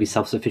be able to be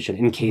self-sufficient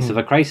in case of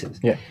a crisis.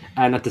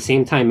 And at the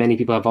same time, many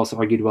people have also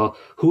argued, well,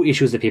 who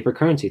issues the paper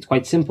currency? It's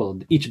quite simple.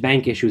 Each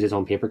bank issues its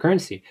own paper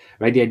currency,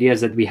 right? The idea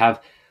is that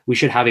we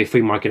should have a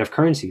free market of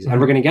currencies. And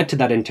we're going to get to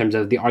that in terms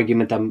of the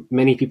argument that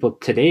many people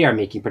today are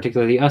making,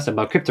 particularly us,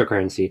 about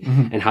cryptocurrency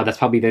and how that's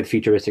probably the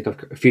future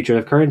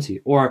of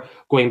currency. Or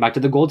going back to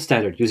the gold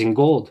standard, using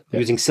gold,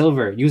 using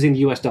silver, using the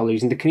US dollar,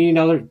 using the Canadian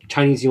dollar,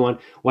 Chinese yuan,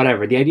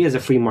 whatever. The idea is a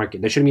free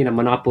market. There shouldn't be a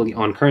monopoly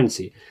on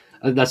currency.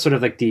 That's sort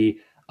of like the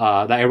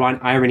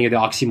irony of the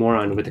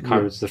oxymoron with the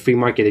currency, the free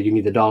market, that you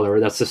need the dollar, or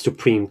that's the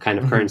supreme kind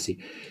of currency.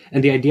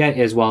 And the idea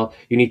is, well,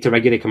 you need to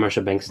regulate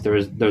commercial banks.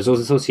 There's those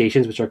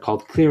associations which are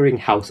called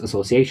clearinghouse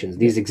associations.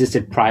 These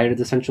existed prior to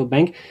the central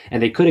bank,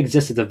 and they could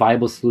exist as a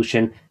viable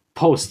solution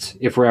post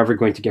if we're ever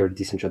going to get rid of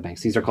these central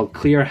banks. These are called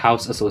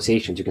clearinghouse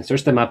associations. You can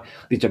search them up.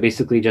 These are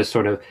basically just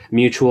sort of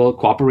mutual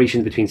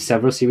cooperation between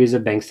several series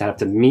of banks that have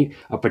to meet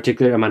a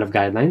particular amount of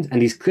guidelines.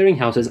 And these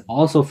clearinghouses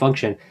also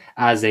function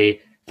as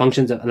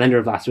functions of a lender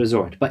of last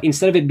resort. But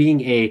instead of it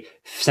being a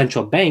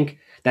central bank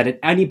that at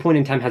any point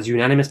in time has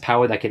unanimous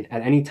power that can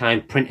at any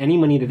time print any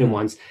money that it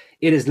wants,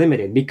 it is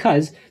limited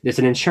because there's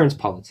an insurance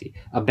policy.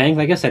 A bank,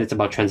 like I said, it's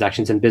about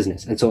transactions and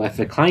business. And so if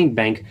a client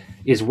bank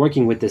is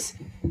working with this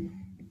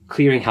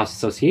clearinghouse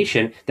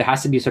association, there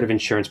has to be sort of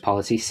insurance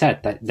policy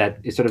set that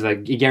is sort of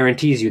like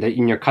guarantees you that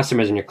in your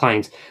customers and your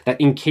clients that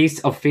in case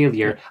of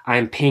failure,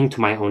 I'm paying to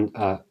my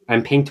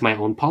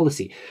own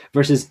policy.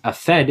 Versus a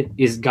Fed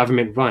is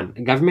government run.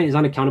 Government is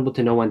not accountable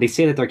to no one. They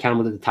say that they're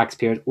accountable to the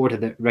taxpayers or to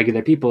the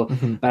regular people,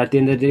 but at the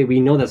end of the day, we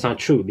know that's not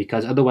true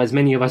because otherwise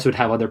many of us would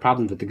have other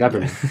problems with the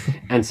government.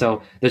 And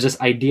so there's this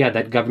idea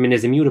that government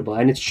is immutable,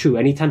 and it's true.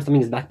 Anytime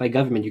something is backed by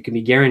government, you can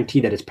be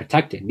guaranteed that it's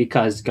protected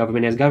because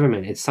government is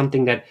government. It's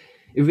something that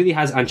it really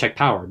has unchecked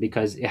power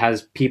because it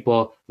has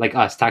people like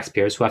us,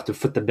 taxpayers, who have to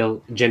foot the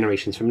bill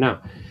generations from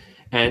now.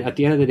 And at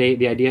the end of the day,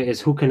 the idea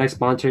is who connects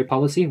monetary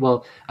policy?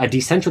 Well, a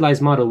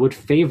decentralized model would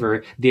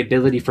favor the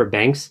ability for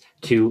banks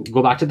to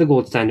go back to the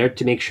gold standard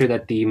to make sure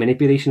that the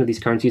manipulation of these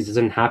currencies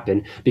doesn't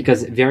happen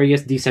because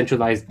various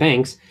decentralized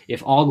banks,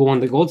 if all go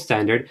on the gold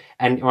standard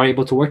and are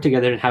able to work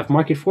together and have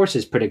market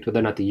forces predict whether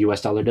or not the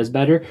US dollar does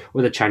better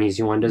or the Chinese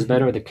yuan does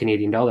better or the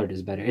Canadian dollar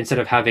does better, instead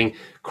of having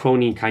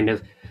crony kind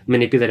of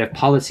manipulative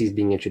policies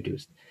being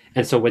introduced.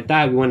 And so with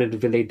that, we wanted to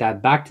relate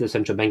that back to the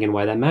central bank and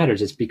why that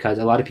matters. It's because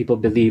a lot of people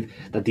believe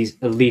that these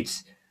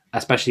elites,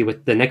 especially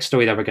with the next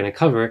story that we're going to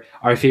cover,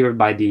 are favored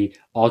by the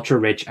ultra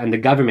rich and the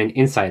government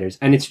insiders.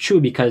 And it's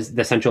true because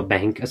the central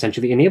bank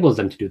essentially enables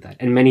them to do that.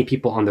 And many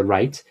people on the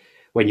right,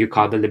 when you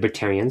call the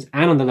libertarians,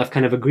 and on the left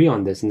kind of agree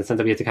on this in the sense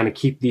that we have to kind of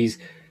keep these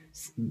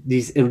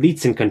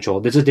elites in control.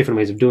 There's just different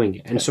ways of doing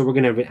it. And so we're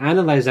going to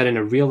analyze that in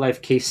a real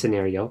life case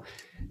scenario,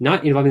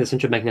 not involving the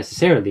central bank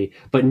necessarily,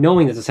 but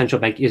knowing that the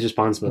central bank is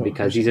responsible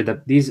because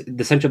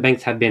the central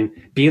banks have been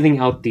bailing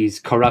out these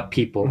corrupt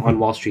people on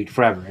Wall Street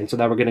forever. And so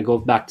that we're going to go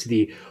back to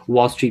the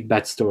Wall Street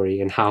bet story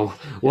and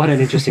what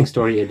an interesting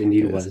story it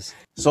indeed was.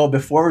 So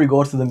before we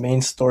go to the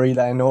main story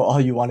that I know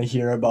all you want to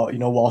hear about,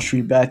 Wall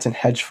Street bets and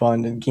hedge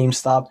fund and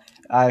GameStop,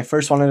 I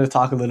first wanted to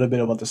talk a little bit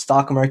about the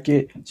stock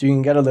market so you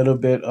can get a little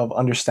bit of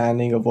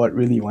understanding of what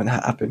really went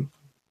happen.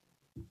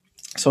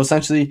 So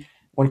essentially,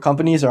 when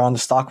companies are on the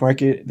stock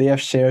market, they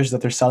have shares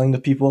that they're selling to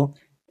people.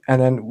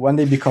 And then when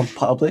they become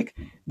public,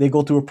 they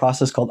go through a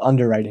process called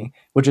underwriting,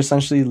 which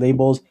essentially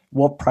labels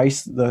what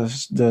price the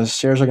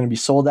shares are going to be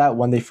sold at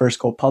when they first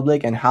go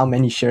public and how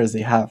many shares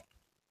they have.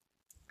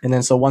 And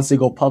then so once they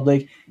go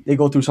public, they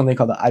go through something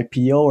called the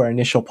IPO or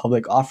initial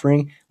public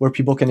offering, where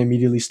people can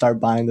immediately start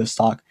buying the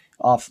stock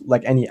off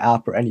like any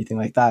app or anything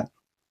like that.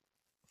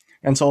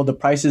 And so the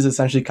price is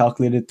essentially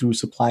calculated through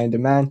supply and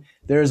demand.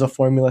 There is a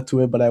formula to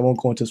it, but I won't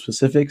go into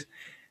specifics.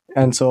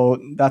 And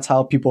so that's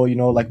how people,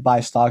 like buy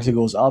stocks, it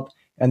goes up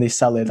and they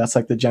sell it. That's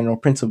like the general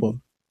principle.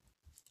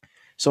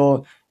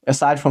 So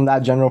aside from that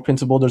general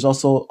principle, there's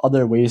also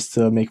other ways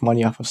to make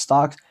money off of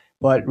stocks.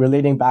 But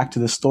relating back to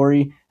the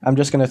story, I'm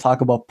just going to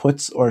talk about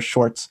puts or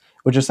shorts,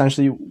 which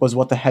essentially was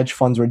what the hedge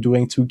funds were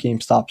doing to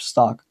GameStop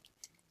stock.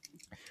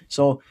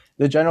 So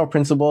the general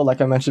principle,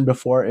 like I mentioned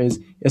before, is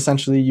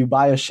essentially you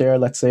buy a share,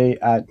 let's say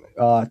at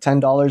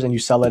 $10 and you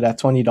sell it at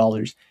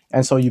 $20.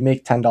 And so you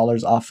make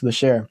 $10 off the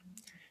share.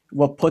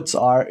 What puts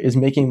are is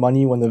making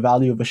money when the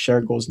value of a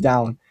share goes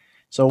down.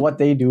 So what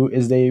they do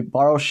is they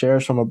borrow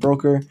shares from a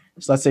broker.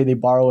 So let's say they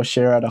borrow a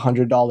share at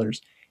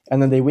 $100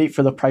 and then they wait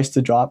for the price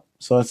to drop.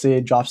 So let's say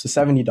it drops to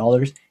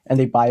 $70 and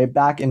they buy it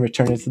back and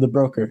return it to the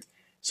broker.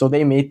 So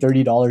they made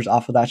 $30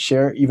 off of that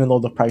share, even though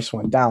the price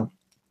went down.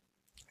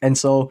 And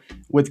so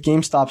with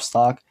GameStop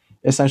stock,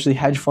 essentially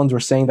hedge funds were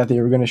saying that they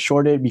were going to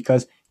short it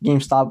because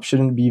GameStop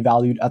shouldn't be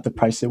valued at the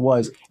price it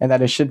was and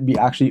that it should be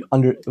actually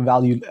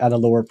undervalued at a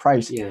lower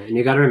price. Yeah, and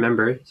you got to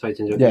remember, sorry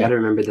to interrupt, you got to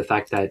remember the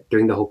fact that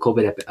during the whole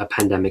COVID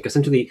pandemic,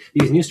 essentially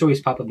these news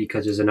stories pop up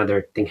because there's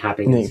another thing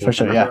happening. For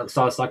sure, yeah.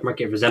 The stock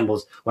market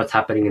resembles what's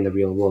happening in the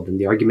real world. And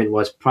the argument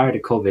was prior to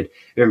COVID,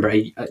 remember,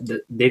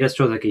 the data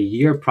shows like a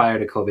year prior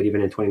to COVID,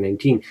 even in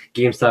 2019,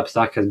 GameStop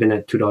stock has been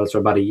at $2 for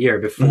about a year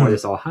before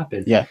this all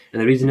happened. Yeah.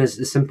 And the reason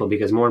is simple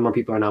because more and more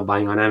people are now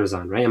buying on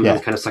Amazon, right?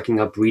 Amazon's kind of sucking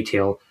up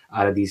retail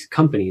out of these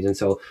companies, and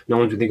so no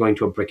one's really going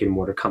to a brick and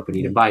mortar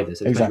company to buy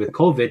this. Exactly. With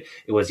COVID,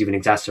 it was even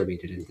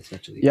exacerbated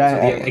essentially.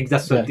 Yeah, so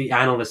that's what the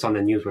analysts on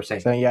the news were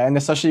saying. Yeah, and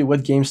especially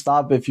with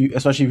GameStop,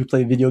 especially if you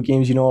play video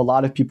games, a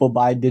lot of people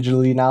buy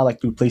digitally now,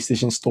 like through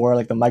PlayStation Store,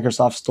 like the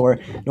Microsoft Store.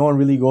 No one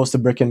really goes to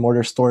brick and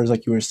mortar stores,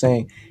 like you were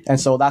saying, and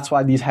so that's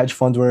why these hedge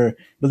funds were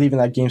believing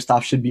that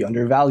GameStop should be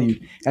undervalued,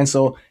 and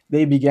so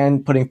they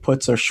began putting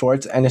puts or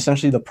shorts, and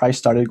essentially the price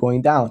started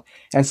going down.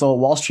 And so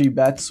Wall Street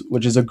Bets,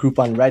 which is a group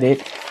on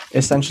Reddit,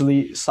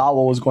 essentially saw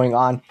what was going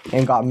on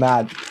and got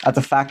mad at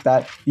the fact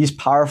that these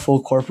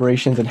powerful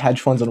corporations and hedge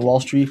funds on Wall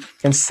Street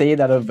can say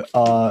that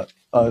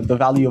the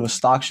value of a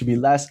stock should be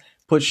less,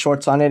 put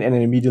shorts on it, and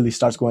it immediately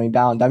starts going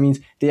down. That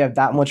means they have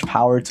that much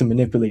power to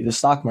manipulate the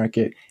stock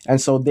market. And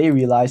so they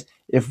realized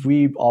if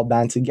we all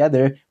band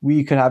together,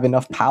 we could have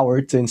enough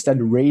power to instead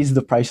raise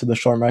the price of the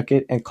short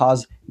market and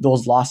cause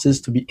those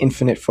losses to be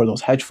infinite for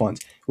those hedge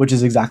funds, which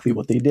is exactly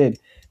what they did.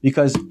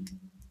 Because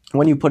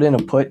when you put in a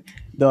put,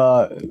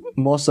 the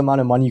most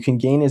amount of money you can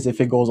gain is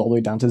if it goes all the way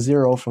down to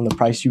zero from the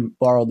price you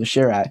borrowed the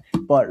share at.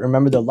 But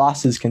remember, the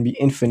losses can be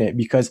infinite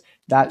because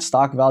that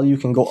stock value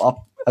can go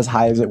up as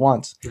high as it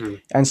wants.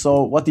 And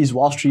so what these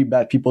Wall Street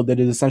bet people did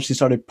is essentially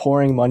started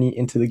pouring money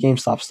into the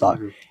GameStop stock.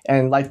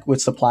 And like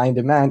with supply and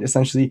demand,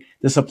 essentially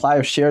the supply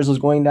of shares was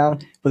going down,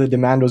 but the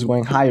demand was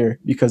going higher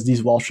because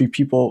these Wall Street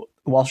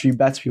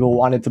bets people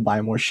wanted to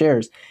buy more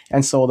shares.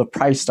 And so the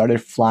price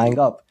started flying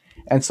up.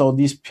 And so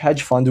these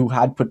hedge funds who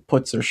had put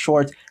puts or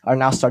shorts are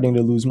now starting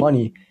to lose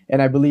money.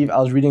 And I believe I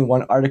was reading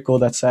one article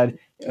that said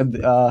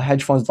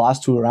hedge funds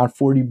lost to around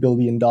 $40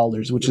 billion,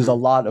 which is a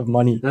lot of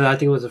money. No, I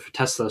think it was for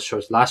Tesla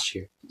shorts last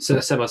year. So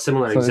a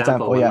similar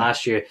example. When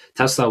last year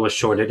Tesla was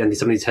shorted and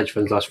some of these hedge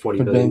funds lost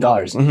 $40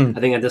 billion. I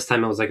think at this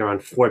time it was like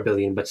around $4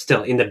 billion, but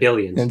still in the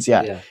billions.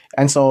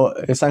 And so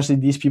essentially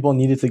these people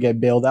needed to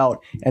get bailed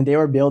out, and they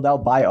were bailed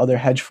out by other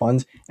hedge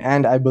funds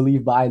and I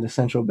believe by the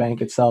central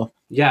bank itself.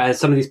 Yeah, and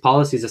some of these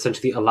policies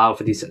essentially allow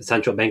for these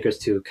central bankers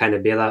to kind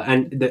of bail out.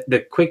 And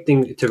the quick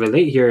thing to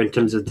relate here in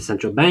terms of the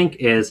central bank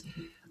is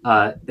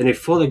in a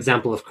full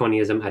example of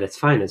cronyism at its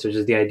finest, which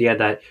is the idea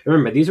that,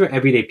 remember, these were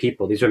everyday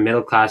people. These were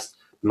middle class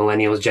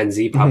millennials, Gen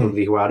Z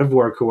probably, who were out of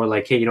work, who were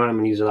like, hey, you know what, I'm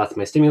going to use the last of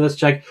my stimulus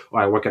check,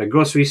 or I work at a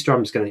grocery store,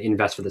 I'm just going to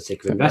invest for the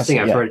sake of investing.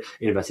 I've heard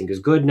investing is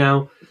good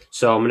now,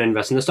 so I'm going to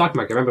invest in the stock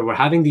market. Remember, we're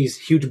having these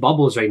huge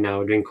bubbles right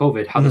now during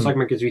COVID, how the stock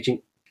market is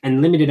reaching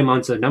unlimited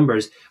amounts of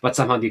numbers, but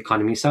somehow the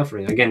economy is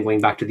suffering. Again,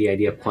 going back to the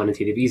idea of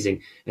quantitative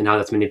easing and how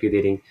that's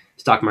manipulating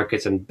stock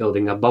markets and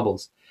building up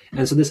bubbles.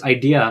 And so this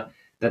idea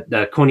that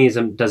the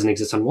cronyism doesn't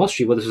exist on Wall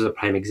Street, well, this was a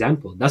prime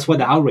example. That's why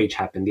the outrage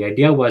happened. The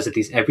idea was that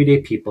these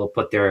everyday people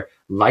put their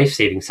life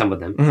savings, some of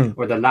them,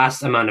 or the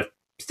last amount of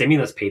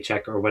stimulus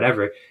paycheck or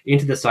whatever,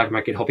 into the stock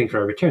market hoping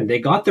for a return. They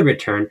got the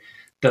return.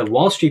 The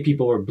Wall Street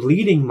people were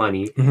bleeding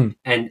money.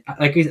 And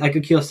like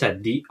Akil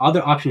said, the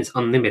other option is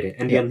unlimited.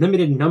 And the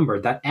unlimited number,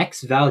 that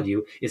X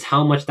value, is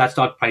how much that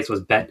stock price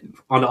was bet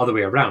on the other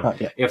way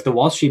around. If the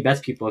Wall Street bets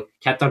people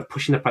kept on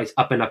pushing the price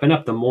up and up and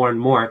up, the more and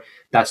more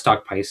that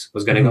stock price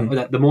was going to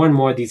go, the more and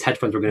more these hedge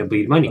funds were going to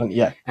bleed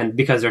money. And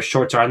because their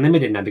shorts are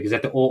unlimited now, because they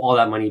have to owe all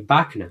that money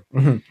back now.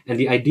 And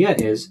the idea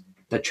is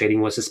that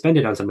trading was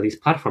suspended on some of these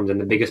platforms,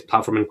 and the biggest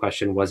platform in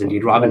question was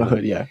indeed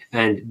Robinhood.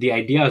 And the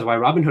idea is why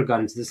Robinhood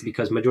got into this,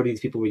 because majority of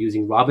these people were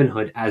using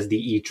Robinhood as the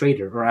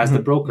e-trader or as the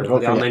broker,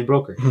 or the online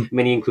broker.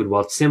 Many include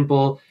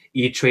Wealthsimple,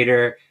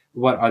 e-trader.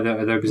 What are the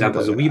other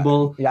examples?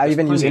 Webull. I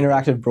even use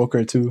Interactive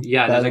Broker too.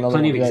 Yeah, there's like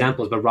plenty of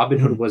examples, but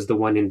Robinhood was the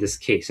one in this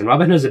case. And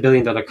Robinhood is $1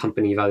 billion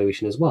company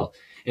valuation as well.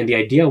 And the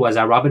idea was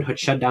that Robinhood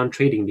shut down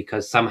trading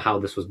because somehow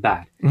this was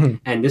bad.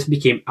 And this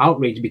became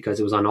outrage because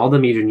it was on all the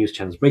major news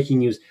channels, breaking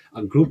news,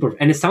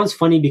 and it sounds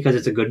funny because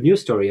it's a good news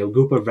story, a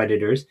group of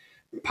Redditors,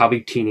 probably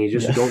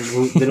teenagers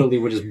who literally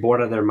were just bored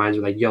out of their minds,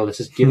 were like, yo, let's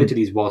just give it to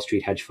these Wall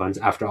Street hedge funds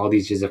after all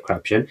these years of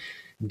corruption,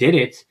 did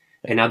it,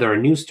 and now they're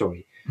a news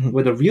story.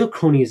 Where the real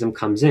cronyism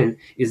comes in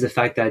is the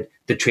fact that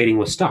the trading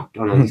was stopped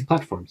on all these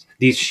platforms.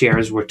 These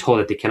shares were told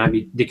that they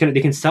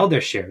can sell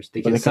their shares.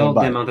 They can sell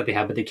the amount that they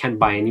have, but they can't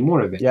buy any more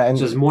of it. And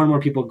so as more and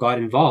more people got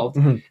involved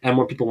and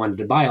more people wanted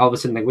to buy, all of a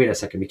sudden, like, wait a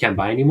second, we can't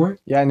buy anymore?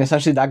 And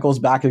essentially that goes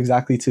back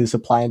exactly to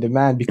supply and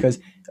demand, because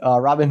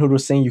Robinhood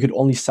was saying you could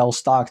only sell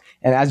stocks,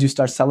 and as you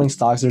start selling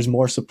stocks, there's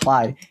more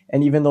supply.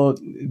 And even though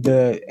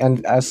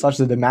as such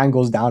the demand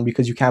goes down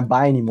because you can't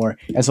buy anymore,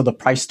 and so the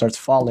price starts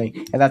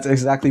falling. And that's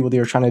exactly what they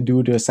were trying to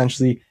do to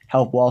essentially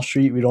help Wall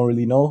Street. We don't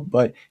really know,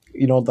 but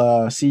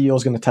the CEO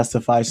is going to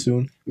testify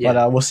soon,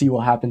 but we'll see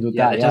what happens with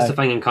that.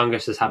 Testifying in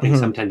Congress is happening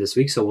sometime this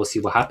week, so we'll see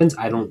what happens.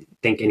 I don't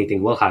think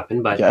anything will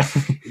happen, but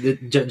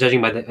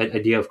judging by the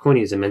idea of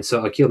cronyism. And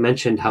so Akil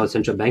mentioned how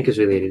central bank is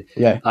related.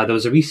 There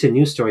was a recent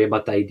news story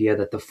about the idea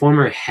that the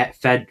former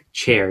Fed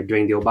chair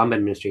during the Obama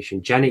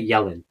administration, Janet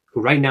Yellen,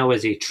 who right now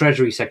is a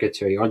Treasury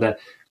Secretary, or the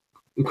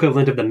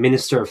equivalent of the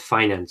Minister of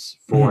Finance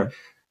for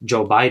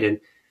Joe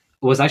Biden,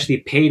 was actually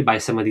paid by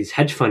some of these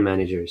hedge fund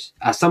managers.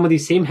 Some of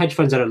these same hedge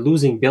funds that are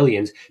losing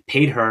billions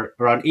paid her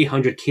around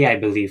 $800K, I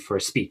believe, for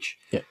a speech.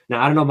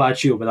 Now, I don't know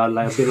about you, but I'd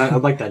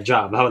like that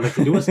job. I would like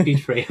to do a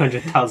speech for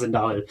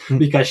 $800,000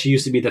 because she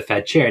used to be the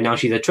Fed chair. Now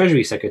she's a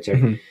Treasury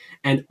Secretary.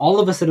 And all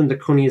of a sudden, the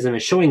cronyism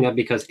is showing up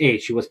because, A,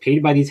 she was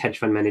paid by these hedge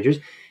fund managers,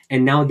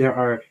 and now there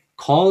are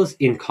calls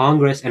in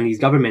Congress and these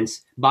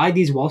governments by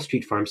these Wall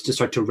Street firms to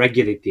start to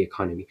regulate the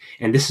economy.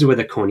 And this is where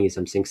the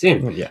cronyism sinks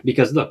in.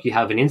 Because, look, you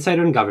have an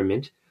insider in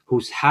government who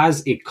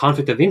has a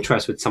conflict of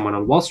interest with someone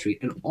on Wall Street,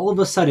 and all of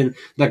a sudden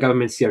the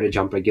government's there to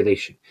jump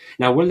regulation.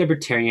 Now, we're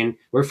libertarian,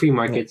 we're free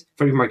marketers,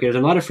 and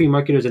a lot of free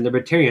marketers and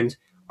libertarians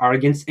are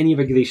against any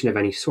regulation of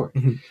any sort.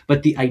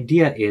 But the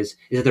idea is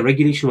that the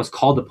regulation was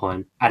called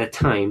upon at a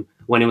time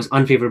when it was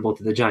unfavorable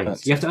to the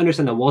giants. You have to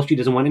understand that Wall Street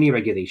doesn't want any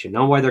regulation.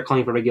 Now, why they're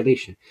calling for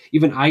regulation.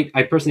 Even I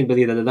personally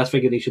believe that the less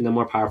regulation, the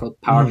more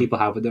power people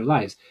have with their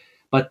lives.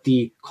 But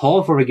the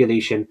call for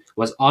regulation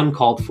was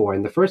uncalled for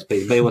in the first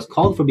place. But it was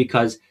called for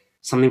because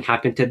something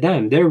happened to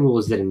them. Their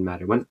rules didn't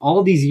matter. When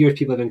all these years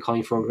people have been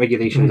calling for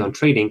regulations on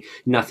trading,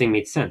 nothing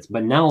made sense.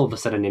 But now all of a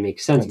sudden it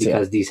makes sense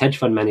because these hedge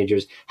fund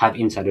managers have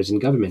insiders in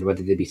government,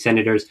 whether they be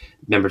senators,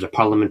 members of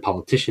parliament,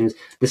 politicians.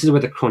 This is where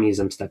the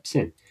cronyism steps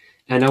in.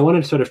 And I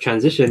wanted to sort of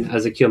transition,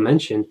 as Akil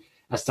mentioned,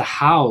 as to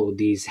how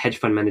these hedge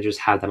fund managers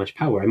have that much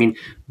power. I mean,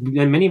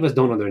 many of us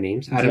don't know their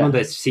names. I don't know the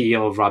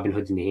CEO of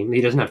Robinhood's name.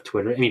 He doesn't have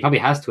Twitter. I mean, he probably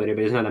has Twitter,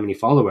 but he doesn't have that many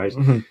followers.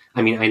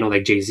 I mean, I know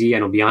like Jay-Z, I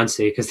know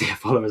Beyonce because they have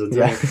followers on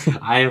Twitter.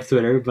 I have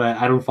Twitter, but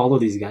I don't follow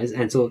these guys.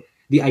 And so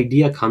the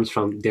idea comes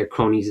from their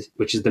cronies,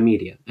 which is the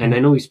media. And I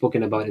know we've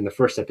spoken about in the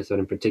first episode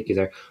in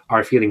particular,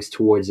 our feelings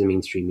towards the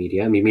mainstream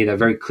media. And we made that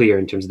very clear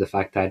in terms of the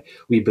fact that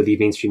we believe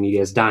mainstream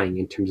media is dying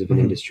in terms of an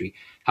industry.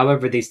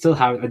 However, they still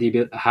have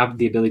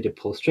the ability to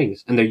pull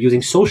strings. And they're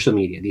using social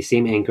media. These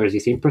same anchors,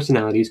 these same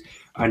personalities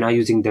are now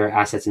using their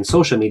assets in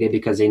social media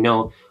because they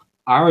know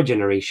our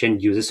generation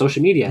uses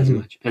social media as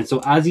much. And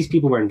so as these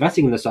people were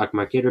investing in the stock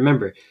market,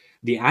 remember,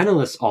 the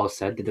analysts all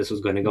said that this was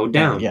going to go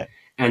down.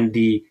 And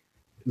the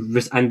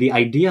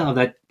idea of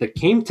that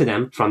came to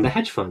them from the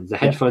hedge funds. The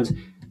hedge funds,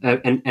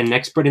 an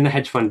expert in the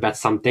hedge fund bets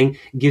something,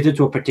 gives it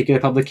to a particular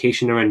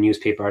publication or a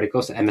newspaper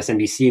article. So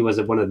MSNBC was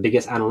one of the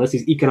biggest analysts,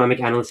 these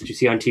economic analysts that you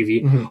see on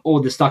TV. Oh,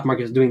 the stock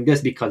market is doing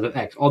this because of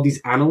X. All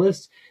these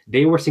analysts,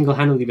 they were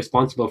single-handedly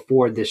responsible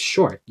for this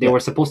short. They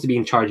were supposed to be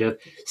in charge of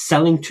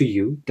selling to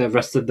you, the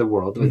rest of the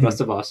world, the rest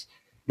of us,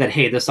 that,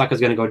 hey, the stock is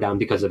going to go down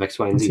because of X,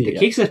 Y, and Z. The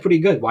case is pretty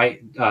good why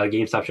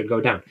GameStop should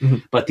go down.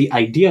 But the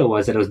idea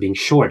was that it was being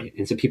shorted.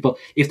 And so people,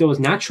 if there was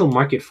natural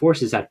market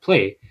forces at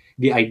play,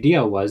 the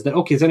idea was that,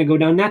 okay, it's going to go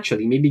down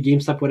naturally. Maybe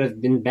GameStop would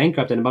have been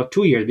bankrupt in about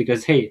 2 years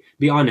because, hey,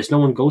 be honest, no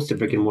one goes to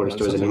brick and mortar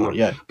stores anymore.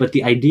 But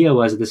the idea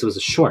was that this was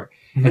a short.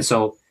 And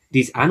so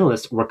these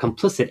analysts were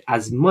complicit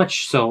as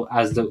much so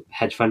as the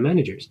hedge fund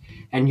managers.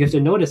 And you have to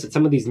notice that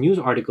some of these news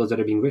articles that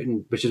are being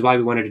written, which is why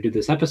we wanted to do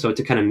this episode,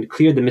 to kind of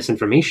clear the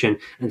misinformation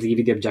and to give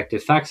you the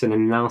objective facts and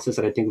an analysis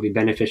that I think will be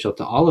beneficial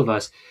to all of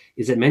us,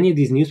 is that many of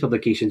these news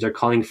publications are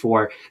calling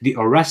for the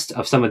arrest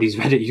of some of these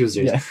Reddit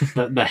users.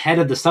 The head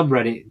of the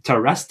subreddit, to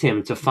arrest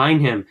him, to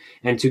fine him,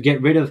 and to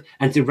get rid of,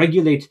 and to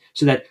regulate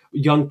so that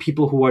young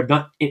people who are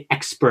not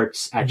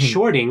experts at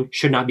shorting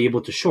should not be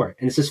able to short.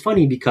 And this is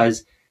funny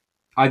because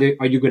are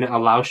you going to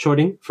allow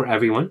shorting for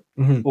everyone,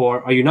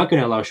 or are you not going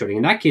to allow shorting?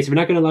 In that case, if you're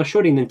not going to allow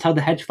shorting, then tell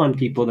the hedge fund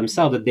people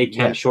themselves that they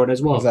can't short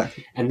as well.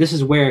 And this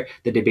is where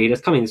the debate is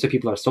coming. This is why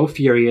people are so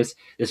furious.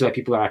 This is why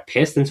people are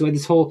pissed. And so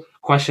this whole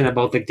question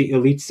about like the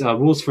elites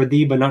rules for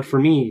thee but not for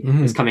me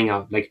is coming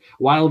out. Like,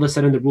 why all of a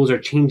sudden the rules are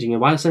changing,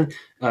 and why all of a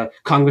sudden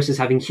Congress is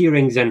having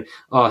hearings and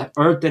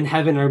earth and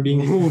heaven are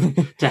being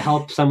moved to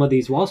help some of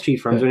these Wall Street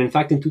firms. When in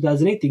fact in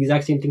 2008 the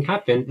exact same thing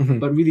happened,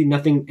 but really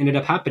nothing ended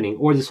up happening.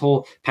 Or this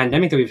whole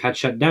pandemic that we've had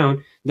shut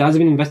down, there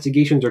hasn't been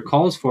investigations or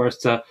calls for us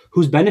to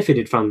who's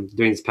benefited from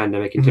during this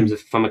pandemic in terms of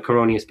from a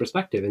coronius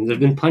perspective. And there's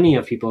been plenty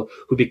of people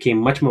who became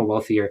much more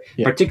wealthier,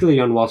 particularly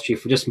on Wall Street,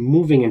 for just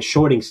moving and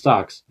shorting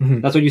stocks.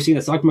 That's what you see.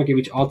 The stock market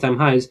reach all-time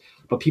highs,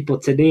 but people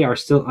today are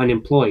still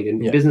unemployed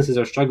and businesses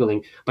are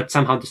struggling, but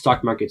somehow the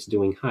stock market's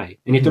doing high.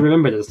 And you have to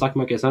remember that the stock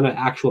market is not an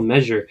actual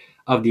measure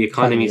of the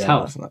economy's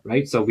health,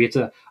 right? So we have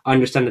to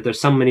understand that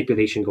there's some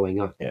manipulation going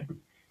on.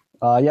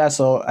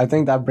 So I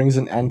think that brings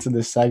an end to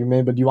this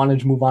segment, but do you want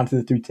to move on to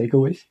the 3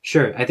 takeaways?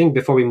 Sure. I think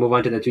before we move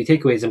on to the 3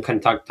 takeaways, I'm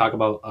kind of talk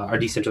about our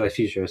decentralized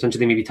future.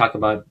 Essentially, maybe talk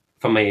about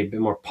from a bit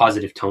more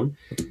positive tone.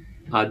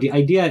 The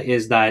idea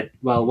is that,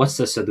 well, what's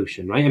the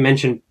solution, right? I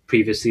mentioned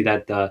previously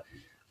that the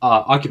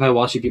Occupy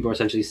Wall Street people are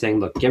essentially saying,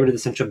 look, get rid of the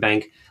central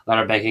bank, let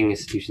our banking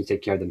institutions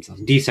take care of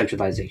themselves.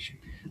 Decentralization.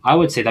 I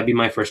would say that'd be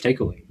my first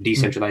takeaway,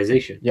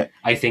 decentralization.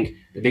 I think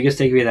the biggest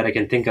takeaway that I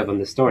can think of in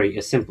this story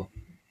is simple.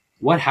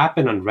 What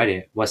happened on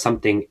Reddit was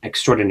something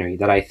extraordinary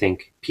that I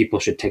think people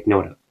should take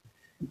note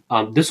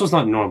of. This was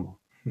not normal.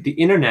 The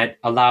internet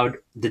allowed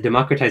the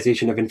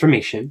democratization of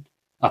information,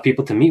 of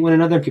people to meet one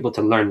another, and people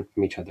to learn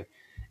from each other.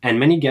 And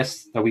many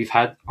guests that we've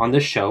had on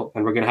this show,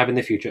 and we're going to have in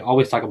the future,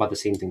 always talk about the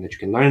same thing, that you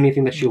can learn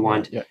anything that you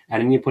want at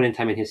any point in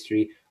time in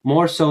history,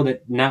 more so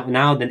that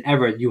now than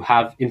ever, you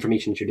have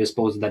information at your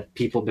disposal that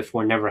people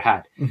before never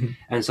had.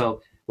 And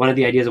so one of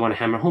the ideas I want to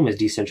hammer home is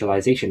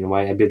decentralization, and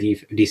why I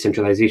believe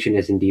decentralization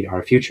is indeed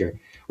our future.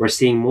 We're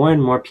seeing more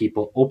and more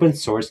people, open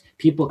source,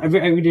 people,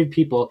 everyday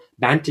people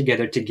band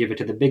together to give it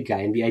to the big guy.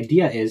 And the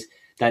idea is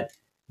that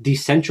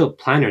these central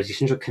planners, these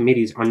central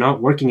committees are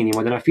not working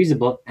anymore. They're not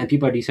feasible, and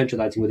people are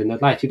decentralizing within their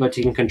life. People are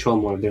taking control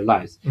more of their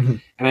lives.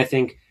 And I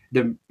think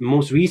the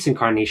most recent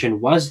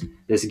incarnation was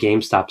this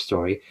GameStop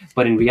story,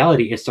 but in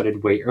reality, it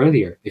started way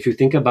earlier. If you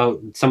think about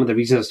some of the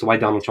reasons as to why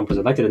Donald Trump was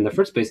elected in the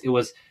first place, it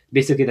was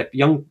basically that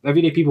young,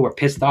 everyday people were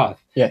pissed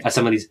off at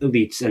some of these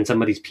elites and some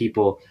of these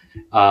people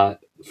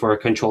for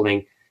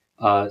controlling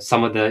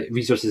some of the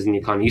resources in the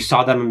economy. You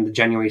saw that on the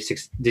January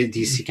 6th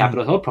DC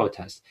Capitol Hill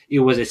protest.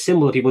 It was a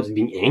symbol of people just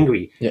being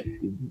angry.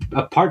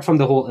 Apart from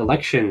the whole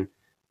election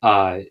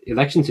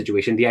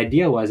situation, the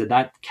idea was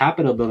that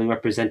Capitol building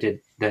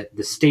represented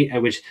the state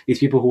at which these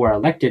people who were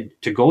elected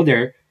to go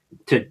there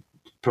to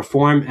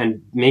perform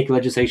and make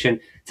legislation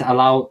to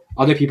allow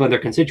other people and their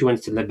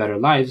constituents to live better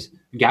lives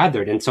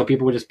gathered. And so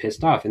people were just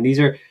pissed off. And these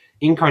are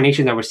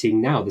incarnations that we're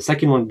seeing now. The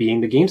second one being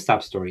the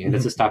GameStop story. And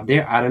does it stop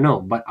there? I don't know.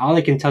 But all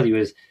I can tell you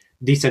is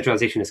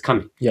decentralization is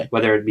coming,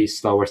 whether it be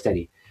slow or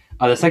steady.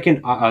 The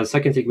second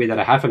takeaway that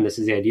I have from this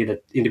is the idea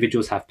that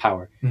individuals have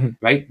power,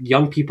 right?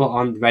 Young people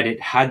on Reddit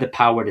had the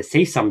power to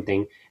say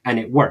something and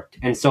it worked.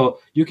 And so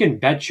you can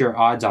bet your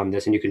odds on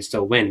this and you can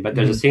still win. But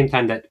there's the same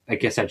time that,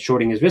 like I said,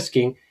 shorting is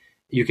risking.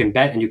 You can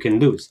bet and you can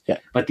lose. Yeah.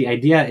 But the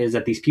idea is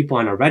that these people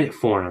on a Reddit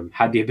forum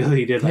had the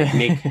ability to like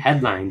make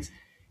headlines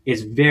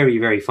is very,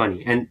 very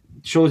funny and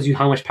shows you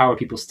how much power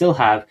people still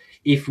have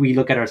if we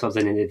look at ourselves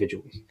as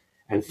individuals.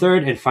 And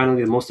third, and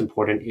finally, the most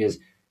important is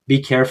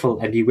be careful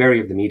and be wary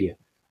of the media.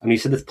 I mean, you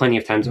said this plenty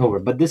of times over,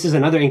 but this is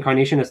another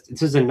incarnation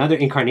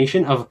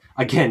of,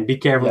 again, be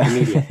careful of the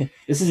media.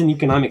 This is an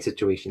economic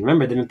situation.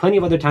 Remember, there have been plenty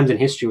of other times in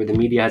history where the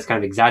media has kind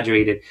of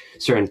exaggerated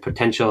certain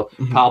potential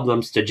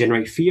problems to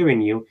generate fear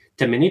in you,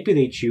 to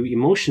manipulate you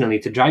emotionally,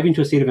 to drive you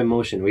into a state of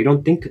emotion where you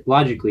don't think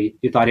logically,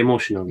 you thought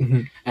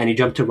emotionally, and you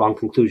jump to wrong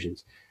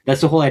conclusions.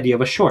 That's the whole idea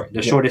of a short.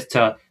 The short is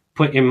to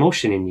put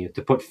emotion in you,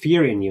 to put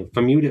fear in you,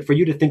 for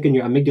you to think in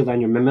your amygdala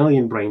and your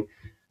mammalian brain,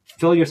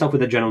 fill yourself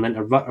with adrenaline,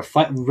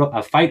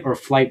 a fight or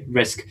flight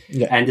risk,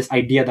 and this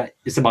idea that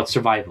it's about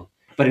survival.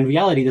 But in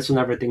reality, this was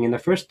never a thing in the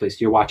first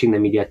place. You're watching the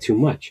media too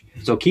much.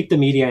 So keep the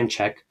media in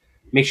check.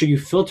 Make sure you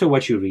filter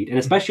what you read. And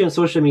especially on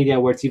social media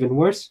where it's even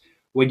worse,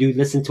 when you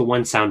listen to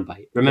one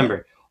soundbite.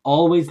 Remember,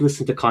 always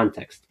listen to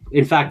context.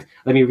 In fact,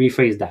 let me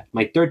rephrase that.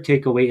 My third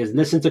takeaway is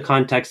listen to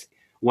context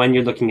when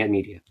you're looking at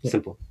media.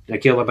 Simple.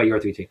 Akil, what about your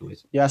 3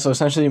 takeaways? Yeah, so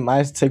essentially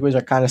my takeaways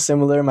are kind of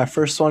similar. My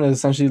first one is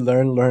essentially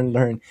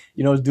learn.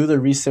 You know, do the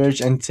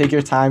research and take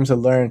your time to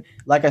learn.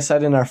 Like I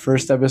said in our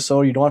first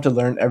episode, you don't have to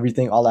learn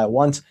everything all at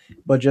once,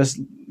 but just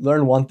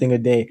learn one thing a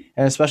day.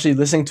 And especially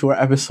listening to our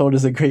episode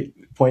is a great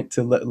point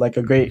to like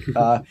a great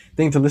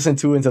thing to listen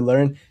to and to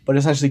learn. But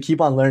essentially keep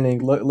on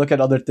learning. Look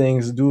at other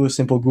things. Do a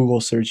simple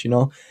Google search, you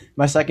know.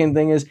 My second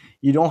thing is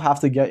you don't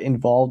have to get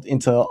involved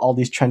into all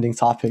these trending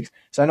topics.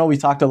 So I know we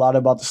talked a lot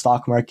about the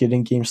stock market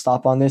and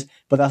GameStop on this,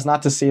 but that's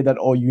not to say that,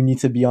 oh, you need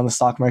to be on the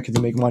stock market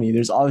to make money.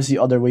 There's obviously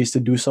other ways to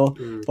do so.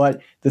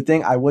 But the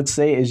thing I would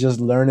say is just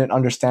learn and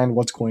understand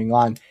what's going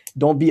on.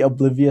 Don't be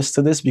oblivious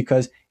to this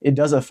because it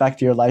does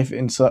affect your life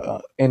in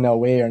a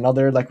way or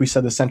another. Like we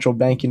said, the central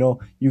bank, you know,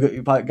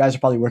 you guys are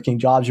probably working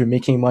jobs, you're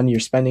making money, you're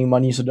spending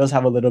money. So it does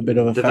have a little bit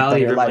of effect on your life. The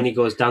value of your money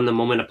goes down the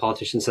moment a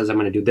politician says, I'm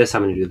going to do this,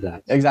 I'm going to do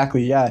that.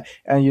 Exactly, yeah.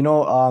 And, you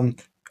know,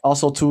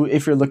 also, too,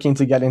 if you're looking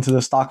to get into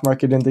the stock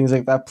market and things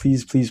like that,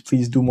 please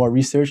do more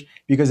research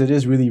because it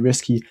is really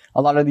risky.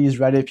 A lot of these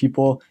Reddit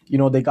people, you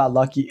know, they got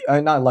lucky,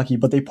 not lucky,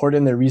 but they poured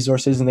in their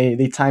resources and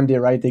they timed it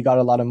right. They got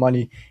a lot of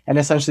money. And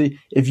essentially,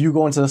 if you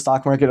go into the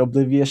stock market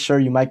oblivious, sure,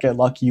 you might get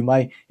lucky. You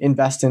might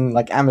invest in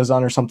like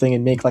Amazon or something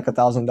and make like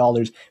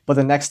 $1,000. But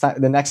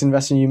the next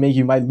investment you make,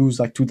 you might lose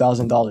like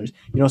 $2,000.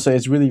 You know, so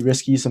it's really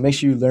risky. So make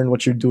sure you learn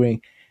what you're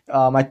doing.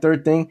 My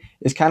third thing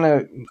is kind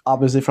of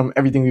opposite from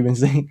everything we've been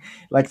saying,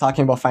 like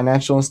talking about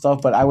financial and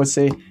stuff, but I would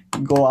say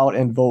go out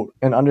and vote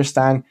and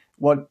understand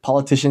what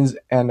politicians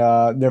and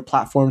their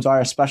platforms are,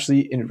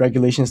 especially in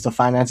regulations to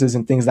finances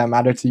and things that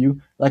matter to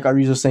you. Like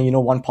Ariz was saying, you know,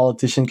 one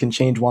politician can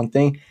change one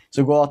thing.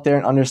 So go out there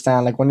and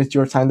understand, like when it's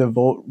your time to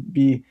vote,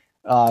 do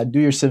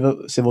your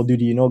civil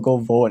duty, you know, go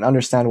vote and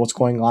understand what's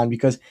going on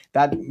because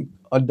that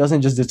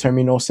doesn't just determine,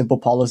 you know, simple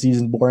policies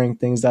and boring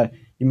things that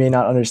you may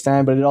not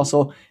understand, but it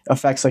also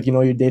affects like, you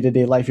know, your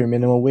day-to-day life, your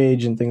minimum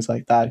wage and things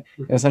like that.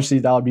 And essentially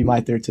that would be my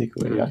third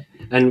takeaway. Yeah.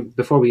 And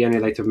before we end,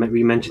 I'd like to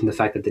re-mention the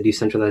fact that the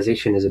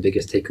decentralization is the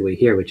biggest takeaway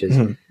here, which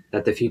is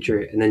that the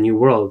future and the new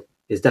world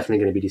is definitely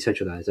going to be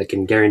decentralized. I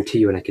can guarantee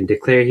you and I can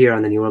declare here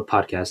on the New World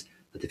podcast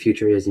that the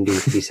future is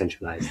indeed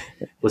decentralized.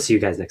 We'll see you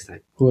guys next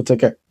time. Cool. Take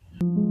care.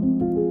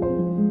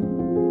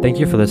 Thank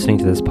you for listening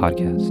to this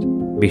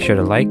podcast. Be sure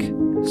to like,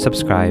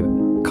 subscribe,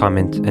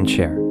 comment, and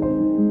share.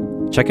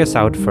 Check us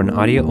out for an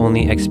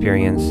audio-only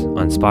experience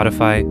on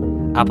Spotify,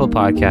 Apple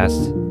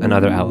Podcasts, and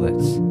other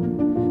outlets.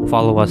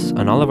 Follow us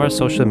on all of our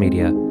social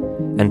media,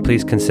 and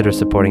please consider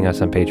supporting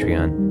us on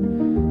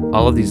Patreon.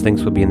 All of these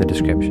links will be in the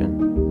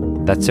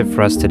description. That's it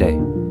for us today.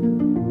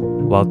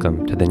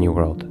 Welcome to the New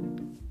World.